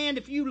understand,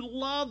 if you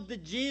love the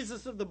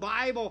Jesus of the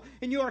Bible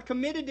and you are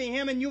committed to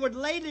him and you would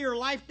lay your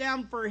life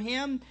down for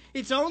him,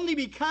 it's only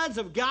because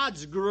of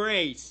God's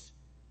grace.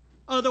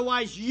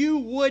 Otherwise, you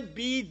would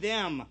be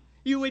them.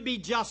 You would be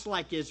just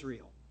like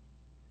Israel.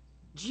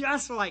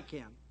 Just like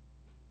him.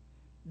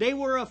 They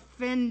were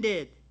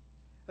offended.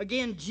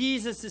 Again,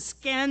 Jesus is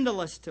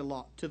scandalous to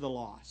the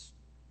lost.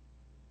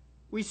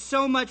 We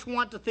so much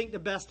want to think the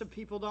best of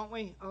people, don't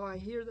we? Oh, I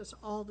hear this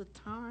all the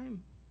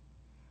time.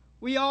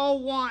 We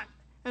all want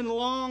and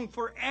long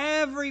for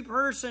every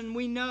person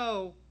we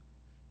know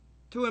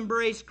to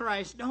embrace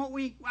Christ, don't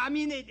we? I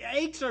mean, it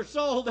aches our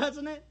soul,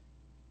 doesn't it?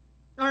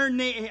 Our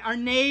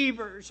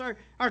neighbors,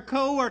 our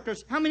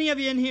co-workers. How many of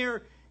you in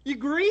here, you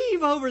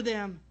grieve over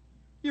them?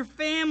 Your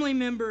family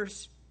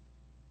members.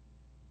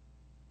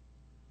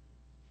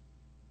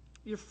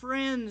 Your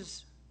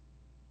friends.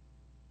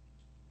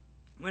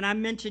 When I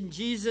mention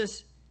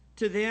Jesus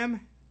to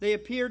them, they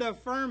appear to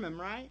affirm him,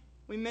 right?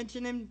 We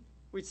mention him.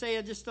 We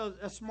say just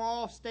a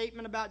small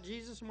statement about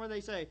Jesus, and where they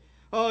say,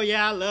 oh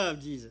yeah, I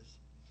love Jesus.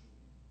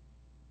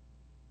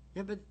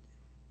 Yeah, but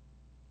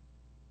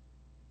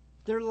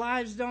their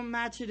lives don't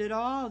match it at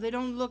all. They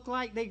don't look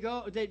like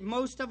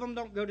most of them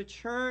don't go to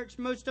church.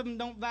 Most of them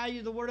don't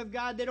value the Word of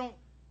God.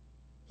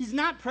 He's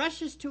not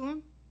precious to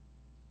them.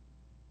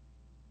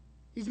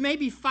 He's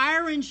maybe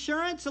fire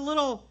insurance, a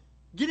little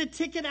get a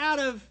ticket out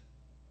of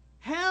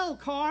hell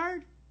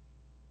card.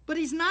 But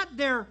he's not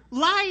their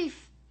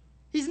life.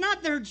 He's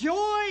not their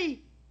joy.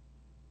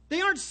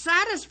 They aren't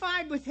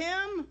satisfied with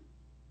him.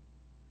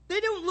 They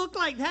don't look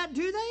like that,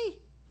 do they?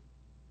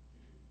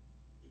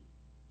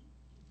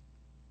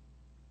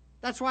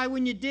 That's why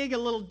when you dig a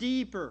little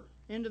deeper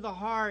into the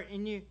heart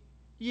and you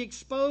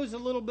expose a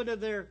little bit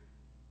of their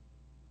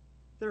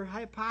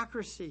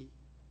hypocrisy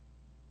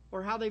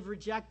or how they've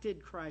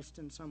rejected Christ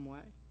in some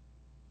way,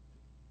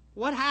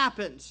 what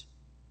happens?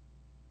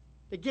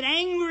 They get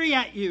angry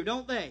at you,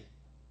 don't they?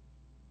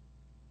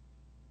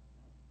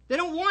 They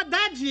don't want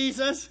that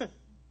Jesus.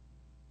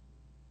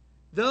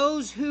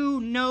 Those who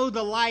know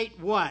the light,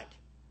 what?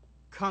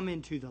 Come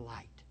into the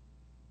light.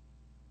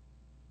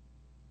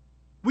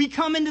 We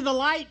come into the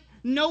light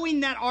knowing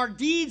that our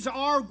deeds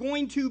are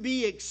going to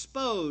be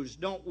exposed,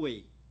 don't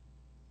we?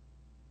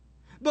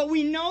 But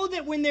we know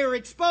that when they're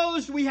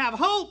exposed, we have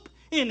hope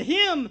in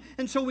him,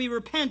 and so we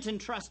repent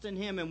and trust in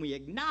him, and we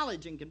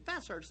acknowledge and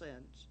confess our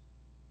sins.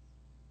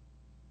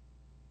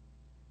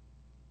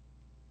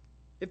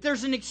 If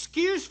there's an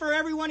excuse for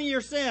every one of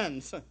your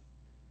sins,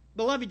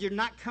 beloved, you're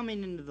not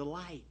coming into the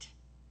light.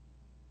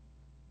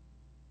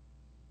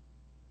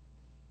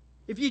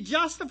 If you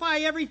justify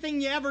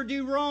everything you ever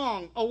do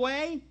wrong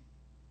away,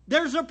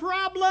 there's a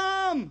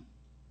problem.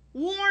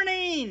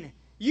 Warning,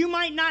 you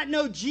might not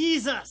know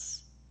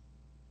Jesus.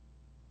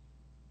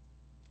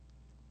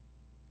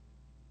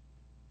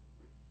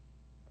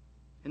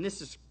 And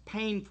this is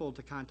painful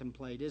to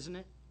contemplate, isn't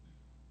it?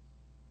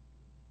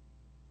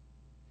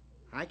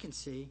 I can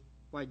see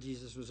why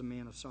Jesus was a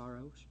man of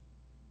sorrows.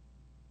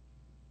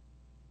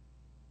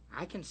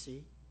 I can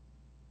see.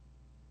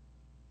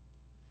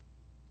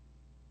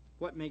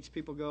 What makes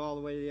people go all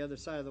the way to the other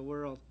side of the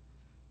world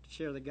to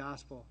share the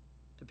gospel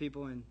to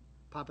people in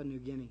Papua New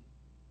Guinea?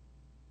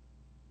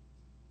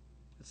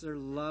 It's their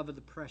love of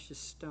the precious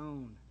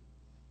stone.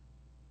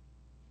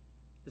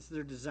 It's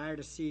their desire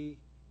to see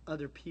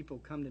other people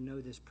come to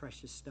know this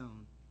precious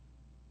stone.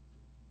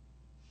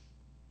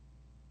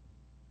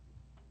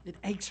 It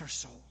aches our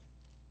soul.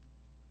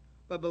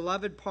 But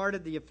beloved, part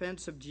of the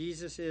offense of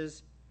Jesus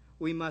is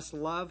we must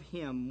love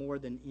him more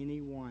than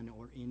anyone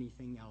or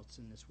anything else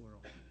in this world.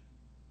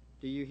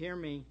 Do you hear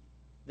me?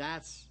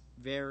 That's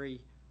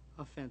very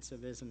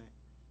offensive, isn't it?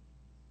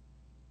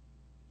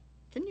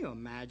 Can you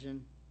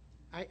imagine?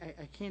 I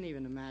can't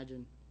even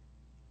imagine.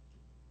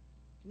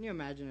 Can you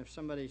imagine if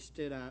somebody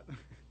stood up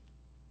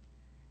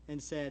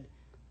and said,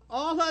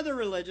 all other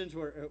religions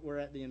were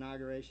at the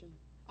inauguration.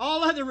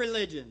 All other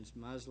religions,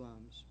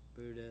 Muslims,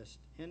 Buddhists,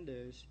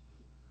 Hindus,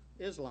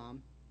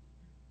 Islam,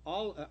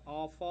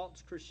 All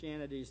false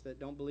Christianities that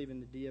don't believe in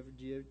the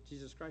deity of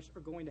Jesus Christ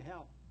are going to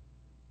hell.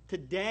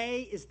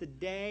 Today is the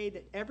day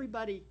that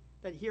everybody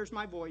that hears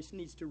my voice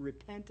needs to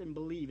repent and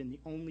believe in the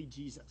only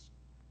Jesus,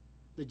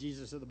 the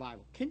Jesus of the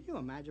Bible. Can you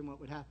imagine what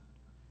would happen?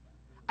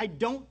 I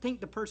don't think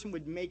the person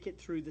would make it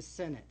through the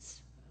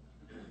sentence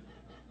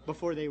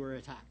before they were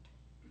attacked.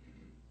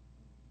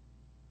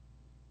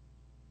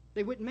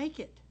 They wouldn't make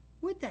it,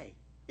 would they?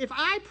 If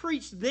I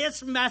preached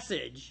this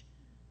message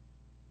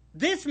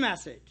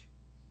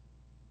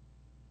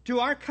to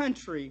our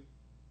country,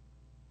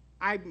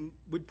 I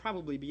would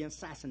probably be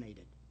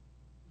assassinated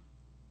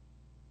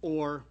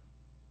or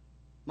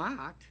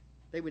mocked.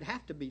 They would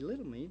have to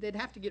belittle me. They'd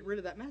have to get rid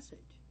of that message.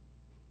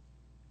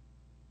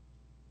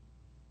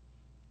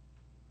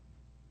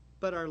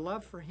 But our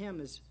love for him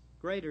is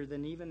greater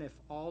than even if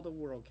all the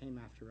world came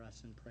after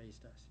us and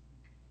praised us.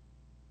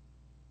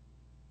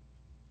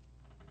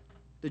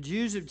 The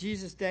Jews of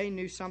Jesus' day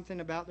knew something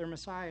about their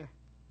Messiah.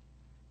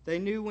 They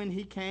knew when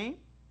he came,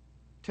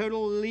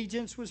 total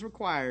allegiance was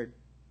required.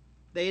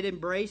 They had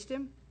embraced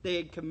him. They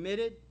had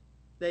committed.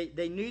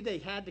 They knew they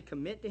had to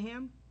commit to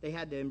him. They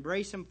had to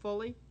embrace him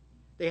fully.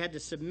 They had to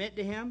submit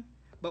to him.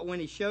 But when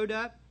he showed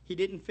up, he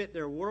didn't fit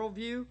their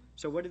worldview.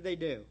 So what did they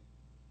do?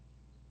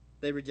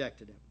 They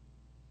rejected him.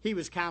 He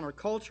was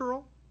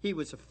countercultural. He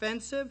was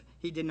offensive.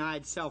 He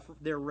denied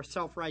their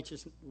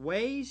self-righteous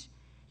ways.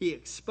 He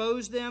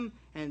exposed them,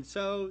 and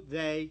so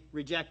they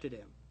rejected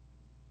him.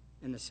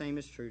 And the same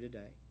is true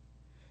today.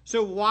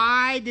 So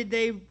why did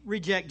they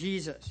reject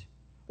Jesus?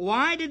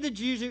 Why did the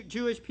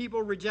Jewish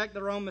people reject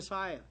their own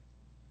Messiah?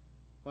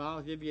 Well,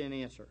 I'll give you an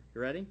answer.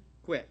 You ready?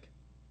 Quick.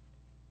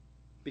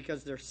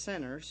 Because they're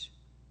sinners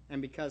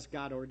and because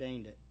God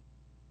ordained it.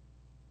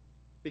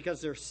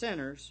 Because they're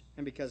sinners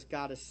and because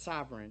God is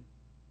sovereign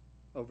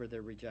over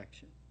their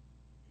rejection.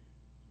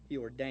 He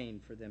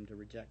ordained for them to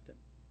reject him.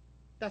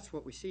 That's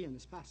what we see in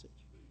this passage.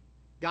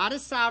 God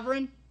is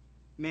sovereign,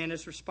 man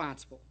is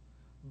responsible.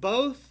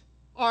 Both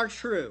are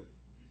true.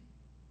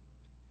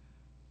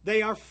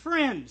 They are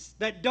friends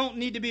that don't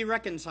need to be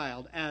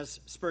reconciled, as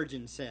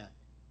Spurgeon said.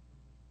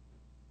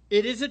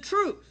 It is a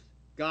truth.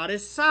 God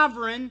is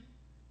sovereign,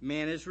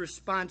 man is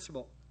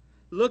responsible.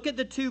 Look at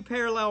the two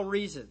parallel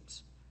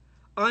reasons.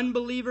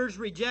 Unbelievers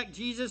reject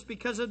Jesus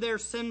because of their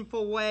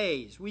sinful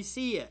ways. We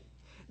see it.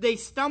 They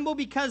stumble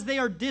because they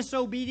are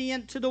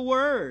disobedient to the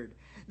Word.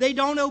 They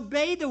don't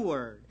obey the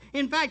Word.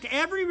 In fact,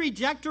 every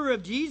rejecter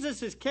of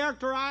Jesus is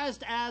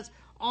characterized as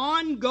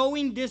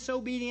ongoing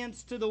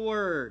disobedience to the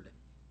Word.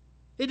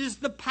 It is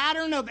the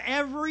pattern of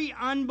every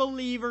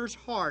unbeliever's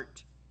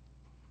heart.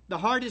 The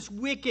heart is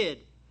wicked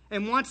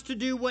and wants to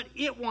do what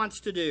it wants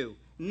to do,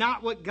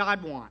 not what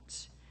God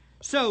wants.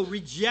 So,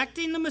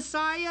 rejecting the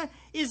Messiah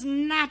is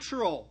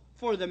natural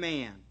for the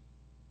man.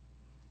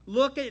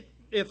 Look at,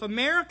 if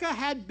America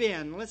had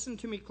been, listen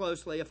to me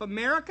closely, if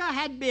America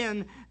had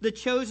been the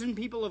chosen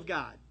people of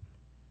God,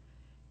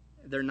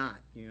 they're not,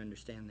 you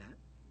understand that.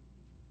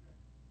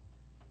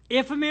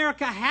 If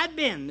America had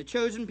been the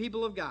chosen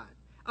people of God,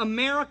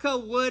 America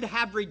would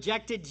have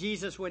rejected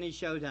Jesus when he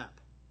showed up.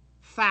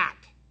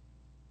 Fact.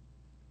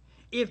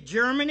 If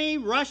Germany,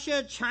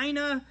 Russia,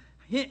 China,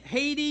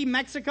 Haiti,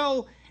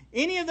 Mexico,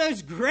 any of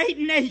those great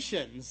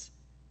nations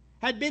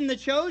had been the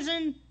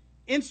chosen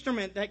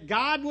instrument that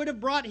God would have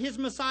brought his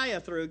Messiah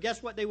through,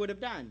 guess what they would have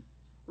done?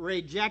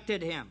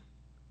 Rejected him.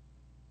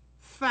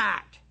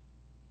 Fact.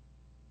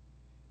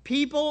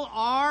 People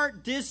are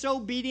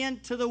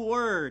disobedient to the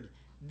Word.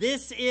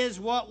 This is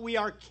what we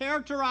are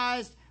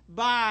characterized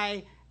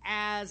by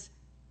as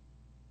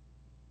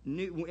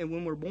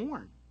when we're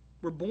born.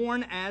 We're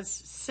born as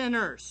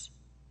sinners.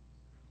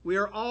 We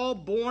are all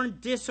born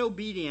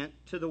disobedient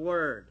to the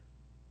Word.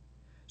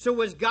 So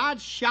was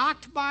God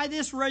shocked by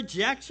this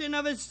rejection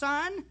of his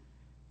Son?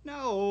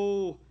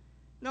 No.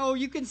 No,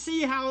 you can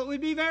see how it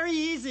would be very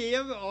easy.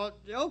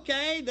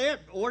 Okay, they're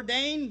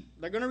ordained.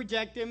 They're going to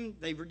reject him.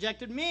 They've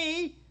rejected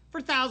me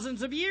for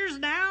thousands of years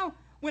now.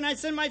 When I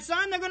send my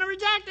Son, they're going to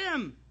reject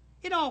him.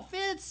 It all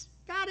fits.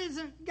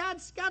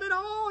 God's got it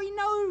all. He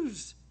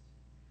knows.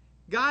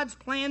 God's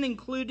plan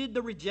included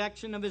the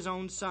rejection of his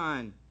own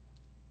Son.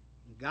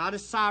 God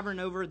is sovereign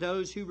over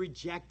those who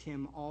reject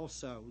him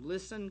also.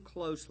 Listen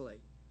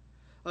closely.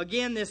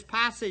 Again, this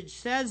passage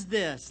says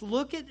this.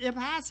 Look at the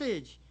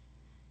passage.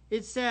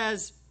 It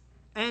says,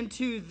 and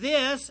to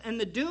this, and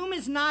the doom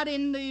is not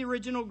in the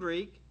original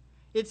Greek.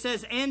 It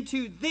says, and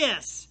to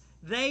this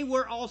they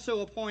were also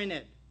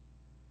appointed.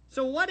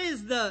 So why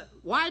does the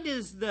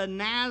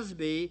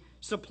NASB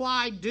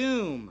supply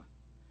doom?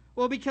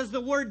 Well, because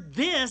the word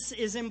this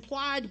is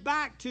implied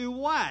back to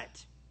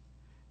what?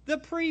 The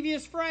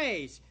previous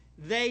phrase.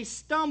 They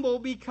stumble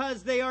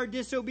because they are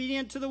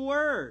disobedient to the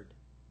Word.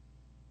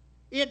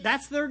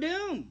 That's their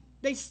doom.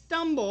 They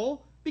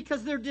stumble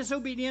because they're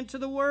disobedient to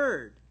the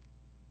Word.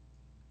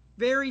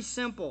 Very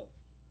simple.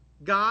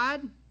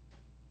 God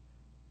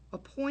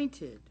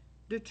appointed,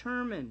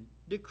 determined,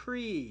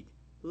 decreed,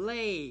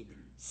 laid,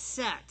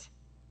 set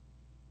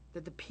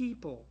that the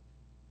people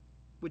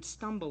would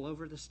stumble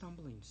over the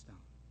stumbling stone.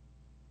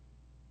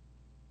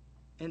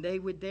 and they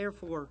would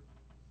therefore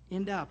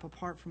end up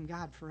apart from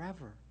God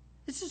forever.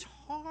 This is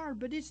hard,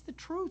 but it's the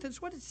truth.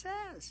 It's what it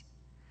says.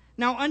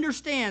 Now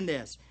understand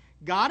this.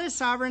 God is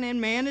sovereign and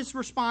man is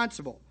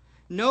responsible.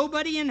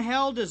 Nobody in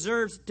hell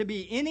deserves to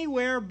be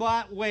anywhere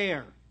but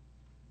where?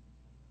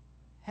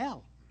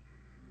 Hell.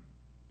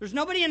 There's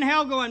nobody in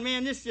hell going,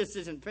 man, this just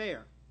isn't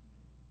fair.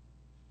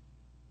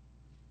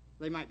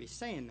 They might be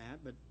saying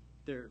that, but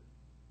they're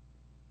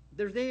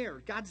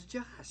there. God's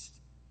just.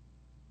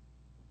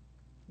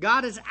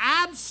 God is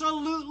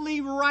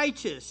absolutely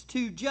righteous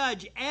to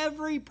judge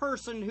every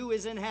person who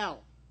is in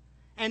hell.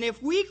 And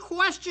if we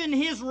question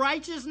His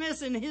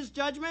righteousness and His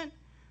judgment,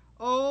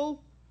 oh,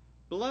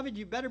 beloved,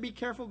 you better be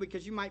careful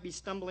because you might be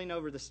stumbling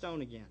over the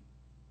stone again.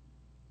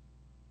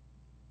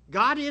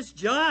 God is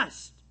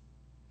just.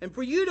 And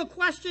for you to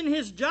question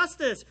His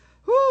justice,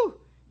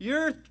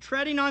 you're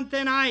treading on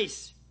thin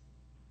ice.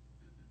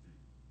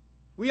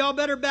 We all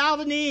better bow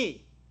the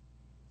knee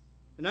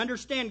and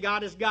understand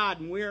God is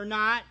God and we are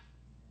not.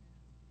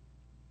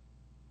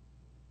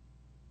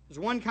 As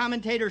one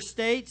commentator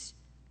states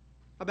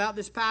about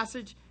this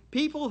passage,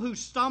 people who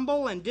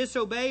stumble and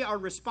disobey are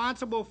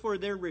responsible for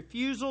their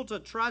refusal to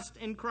trust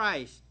in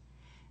Christ.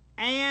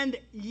 And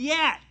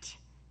yet,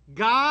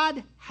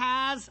 God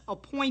has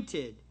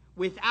appointed,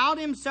 without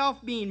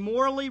Himself being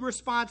morally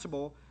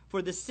responsible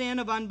for the sin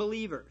of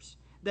unbelievers,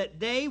 that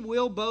they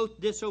will both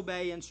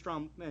disobey and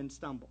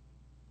stumble.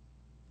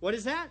 What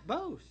is that?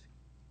 Both.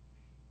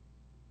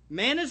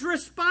 Man is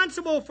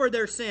responsible for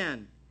their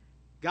sin.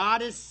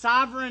 God is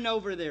sovereign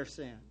over their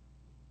sin.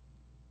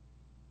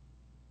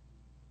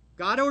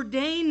 God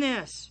ordained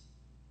this,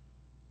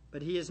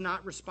 but He is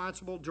not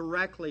responsible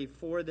directly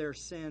for their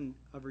sin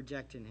of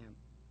rejecting Him.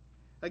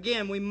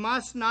 Again, we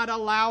must not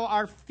allow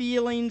our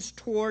feelings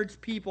towards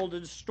people to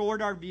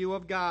distort our view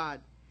of God.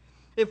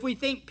 If we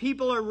think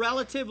people are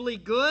relatively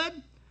good,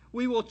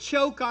 we will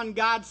choke on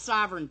God's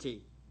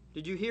sovereignty.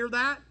 Did you hear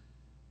that?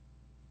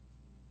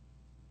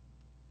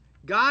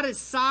 God is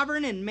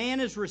sovereign and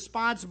man is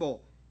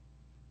responsible.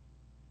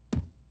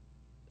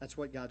 That's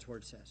what God's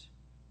Word says.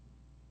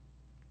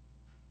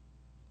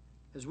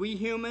 As we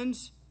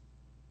humans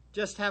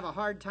just have a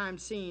hard time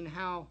seeing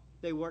how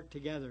they work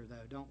together,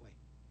 though, don't we?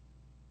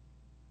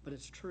 But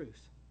it's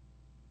truth.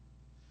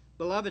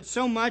 Beloved,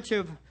 so much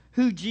of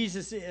who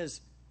Jesus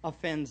is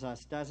offends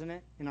us, doesn't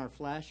it, in our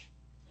flesh?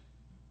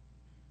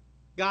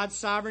 God's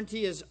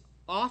sovereignty is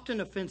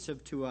often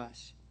offensive to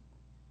us.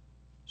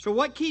 So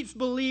what keeps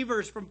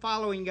believers from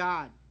following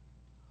God?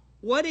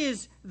 What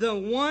is the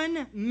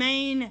one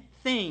main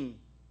thing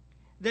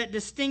that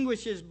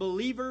distinguishes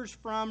believers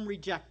from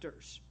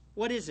rejectors?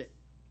 What is it?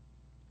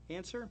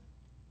 Answer?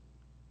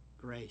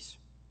 Grace.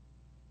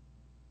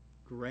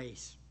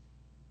 Grace.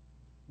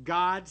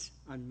 God's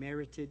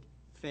unmerited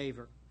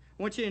favor.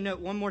 I want you to note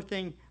one more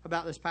thing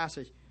about this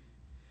passage.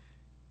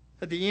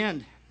 At the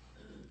end,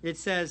 it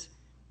says,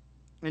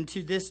 and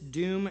to this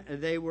doom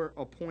they were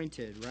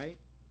appointed, right?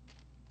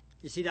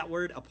 You see that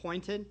word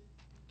appointed?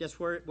 Guess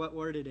what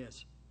word it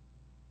is?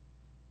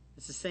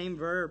 It's the same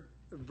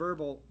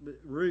verbal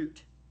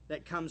root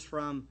that comes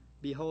from,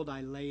 behold,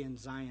 I lay in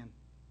Zion.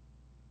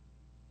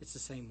 It's the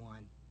same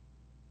one.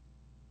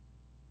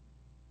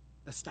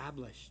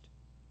 Established.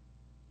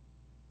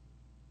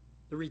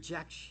 The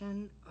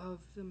rejection of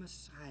the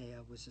Messiah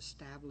was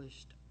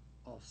established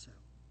also.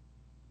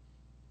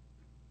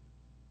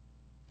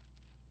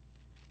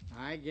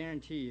 I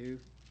guarantee you,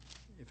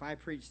 if I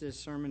preach this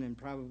sermon in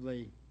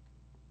probably,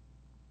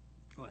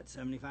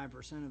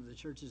 75% of the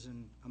churches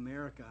in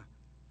America,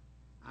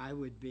 I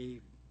would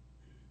be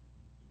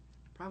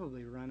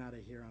probably run out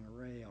of here on a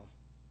rail.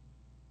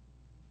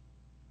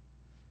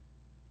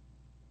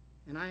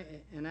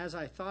 And as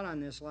I thought on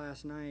this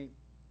last night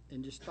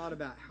and just thought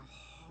about how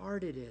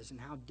hard it is and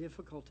how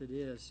difficult it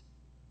is,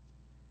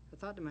 I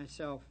thought to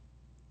myself,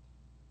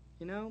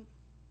 it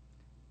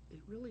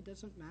really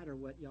doesn't matter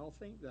what y'all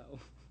think, though.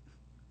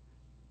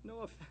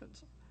 No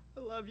offense. I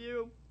love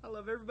you. I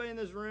love everybody in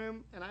this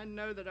room, and I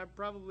know that I've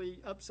probably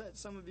upset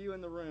some of you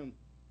in the room.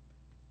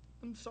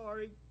 I'm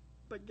sorry,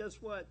 but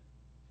guess what?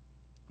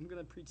 I'm going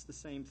to preach the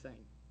same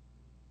thing.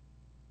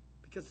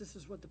 Because this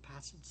is what the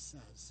passage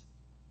says.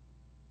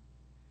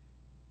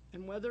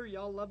 And whether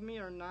y'all love me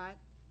or not,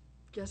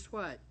 guess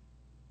what?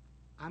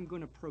 I'm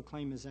going to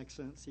proclaim His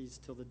excellencies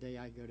till the day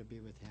I go to be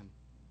with Him.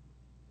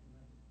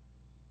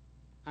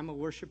 I'm a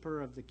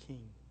worshiper of the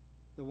King,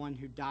 the one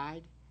who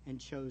died and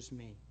chose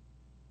me.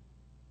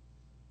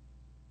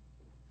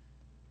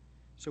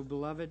 So,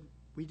 beloved,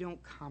 we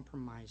don't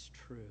compromise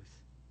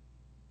truth.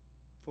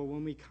 For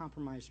when we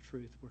compromise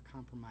truth, we're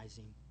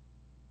compromising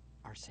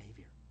our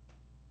Savior.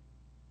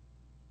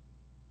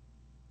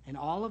 And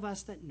all of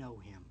us that know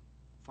Him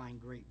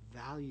find great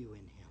value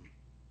in Him.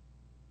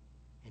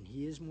 And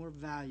He is more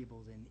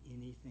valuable than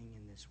anything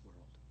in this world.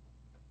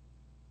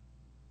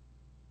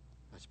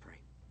 Let's pray.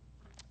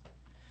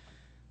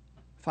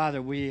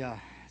 Father, we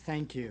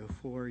thank You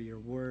for Your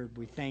word.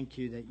 We thank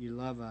You that You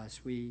love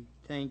us. We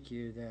thank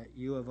You that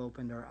You have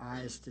opened our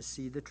eyes to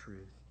see the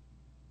truth.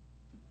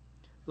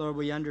 Lord,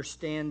 we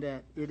understand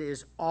that it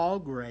is all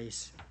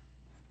grace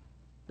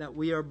that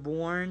we are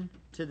born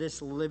to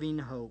this living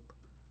hope.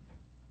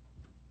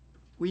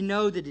 We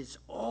know that it's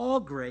all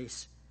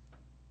grace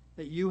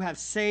that you have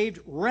saved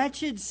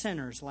wretched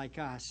sinners like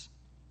us.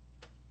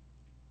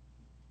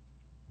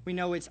 We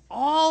know it's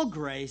all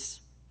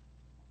grace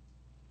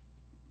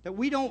that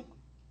we don't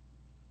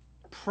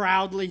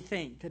proudly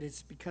think that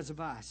it's because of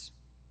us.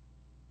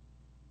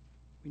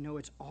 We know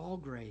it's all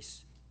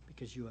grace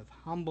because you have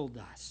humbled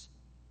us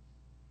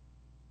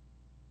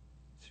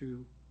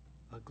through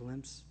a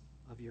glimpse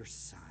of your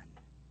Son,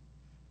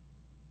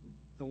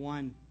 the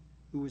one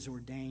who was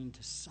ordained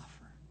to suffer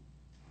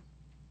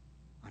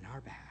on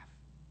our behalf.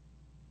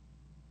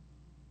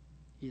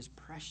 He is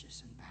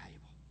precious and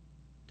valuable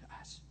to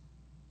us.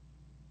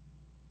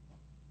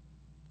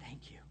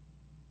 Thank you.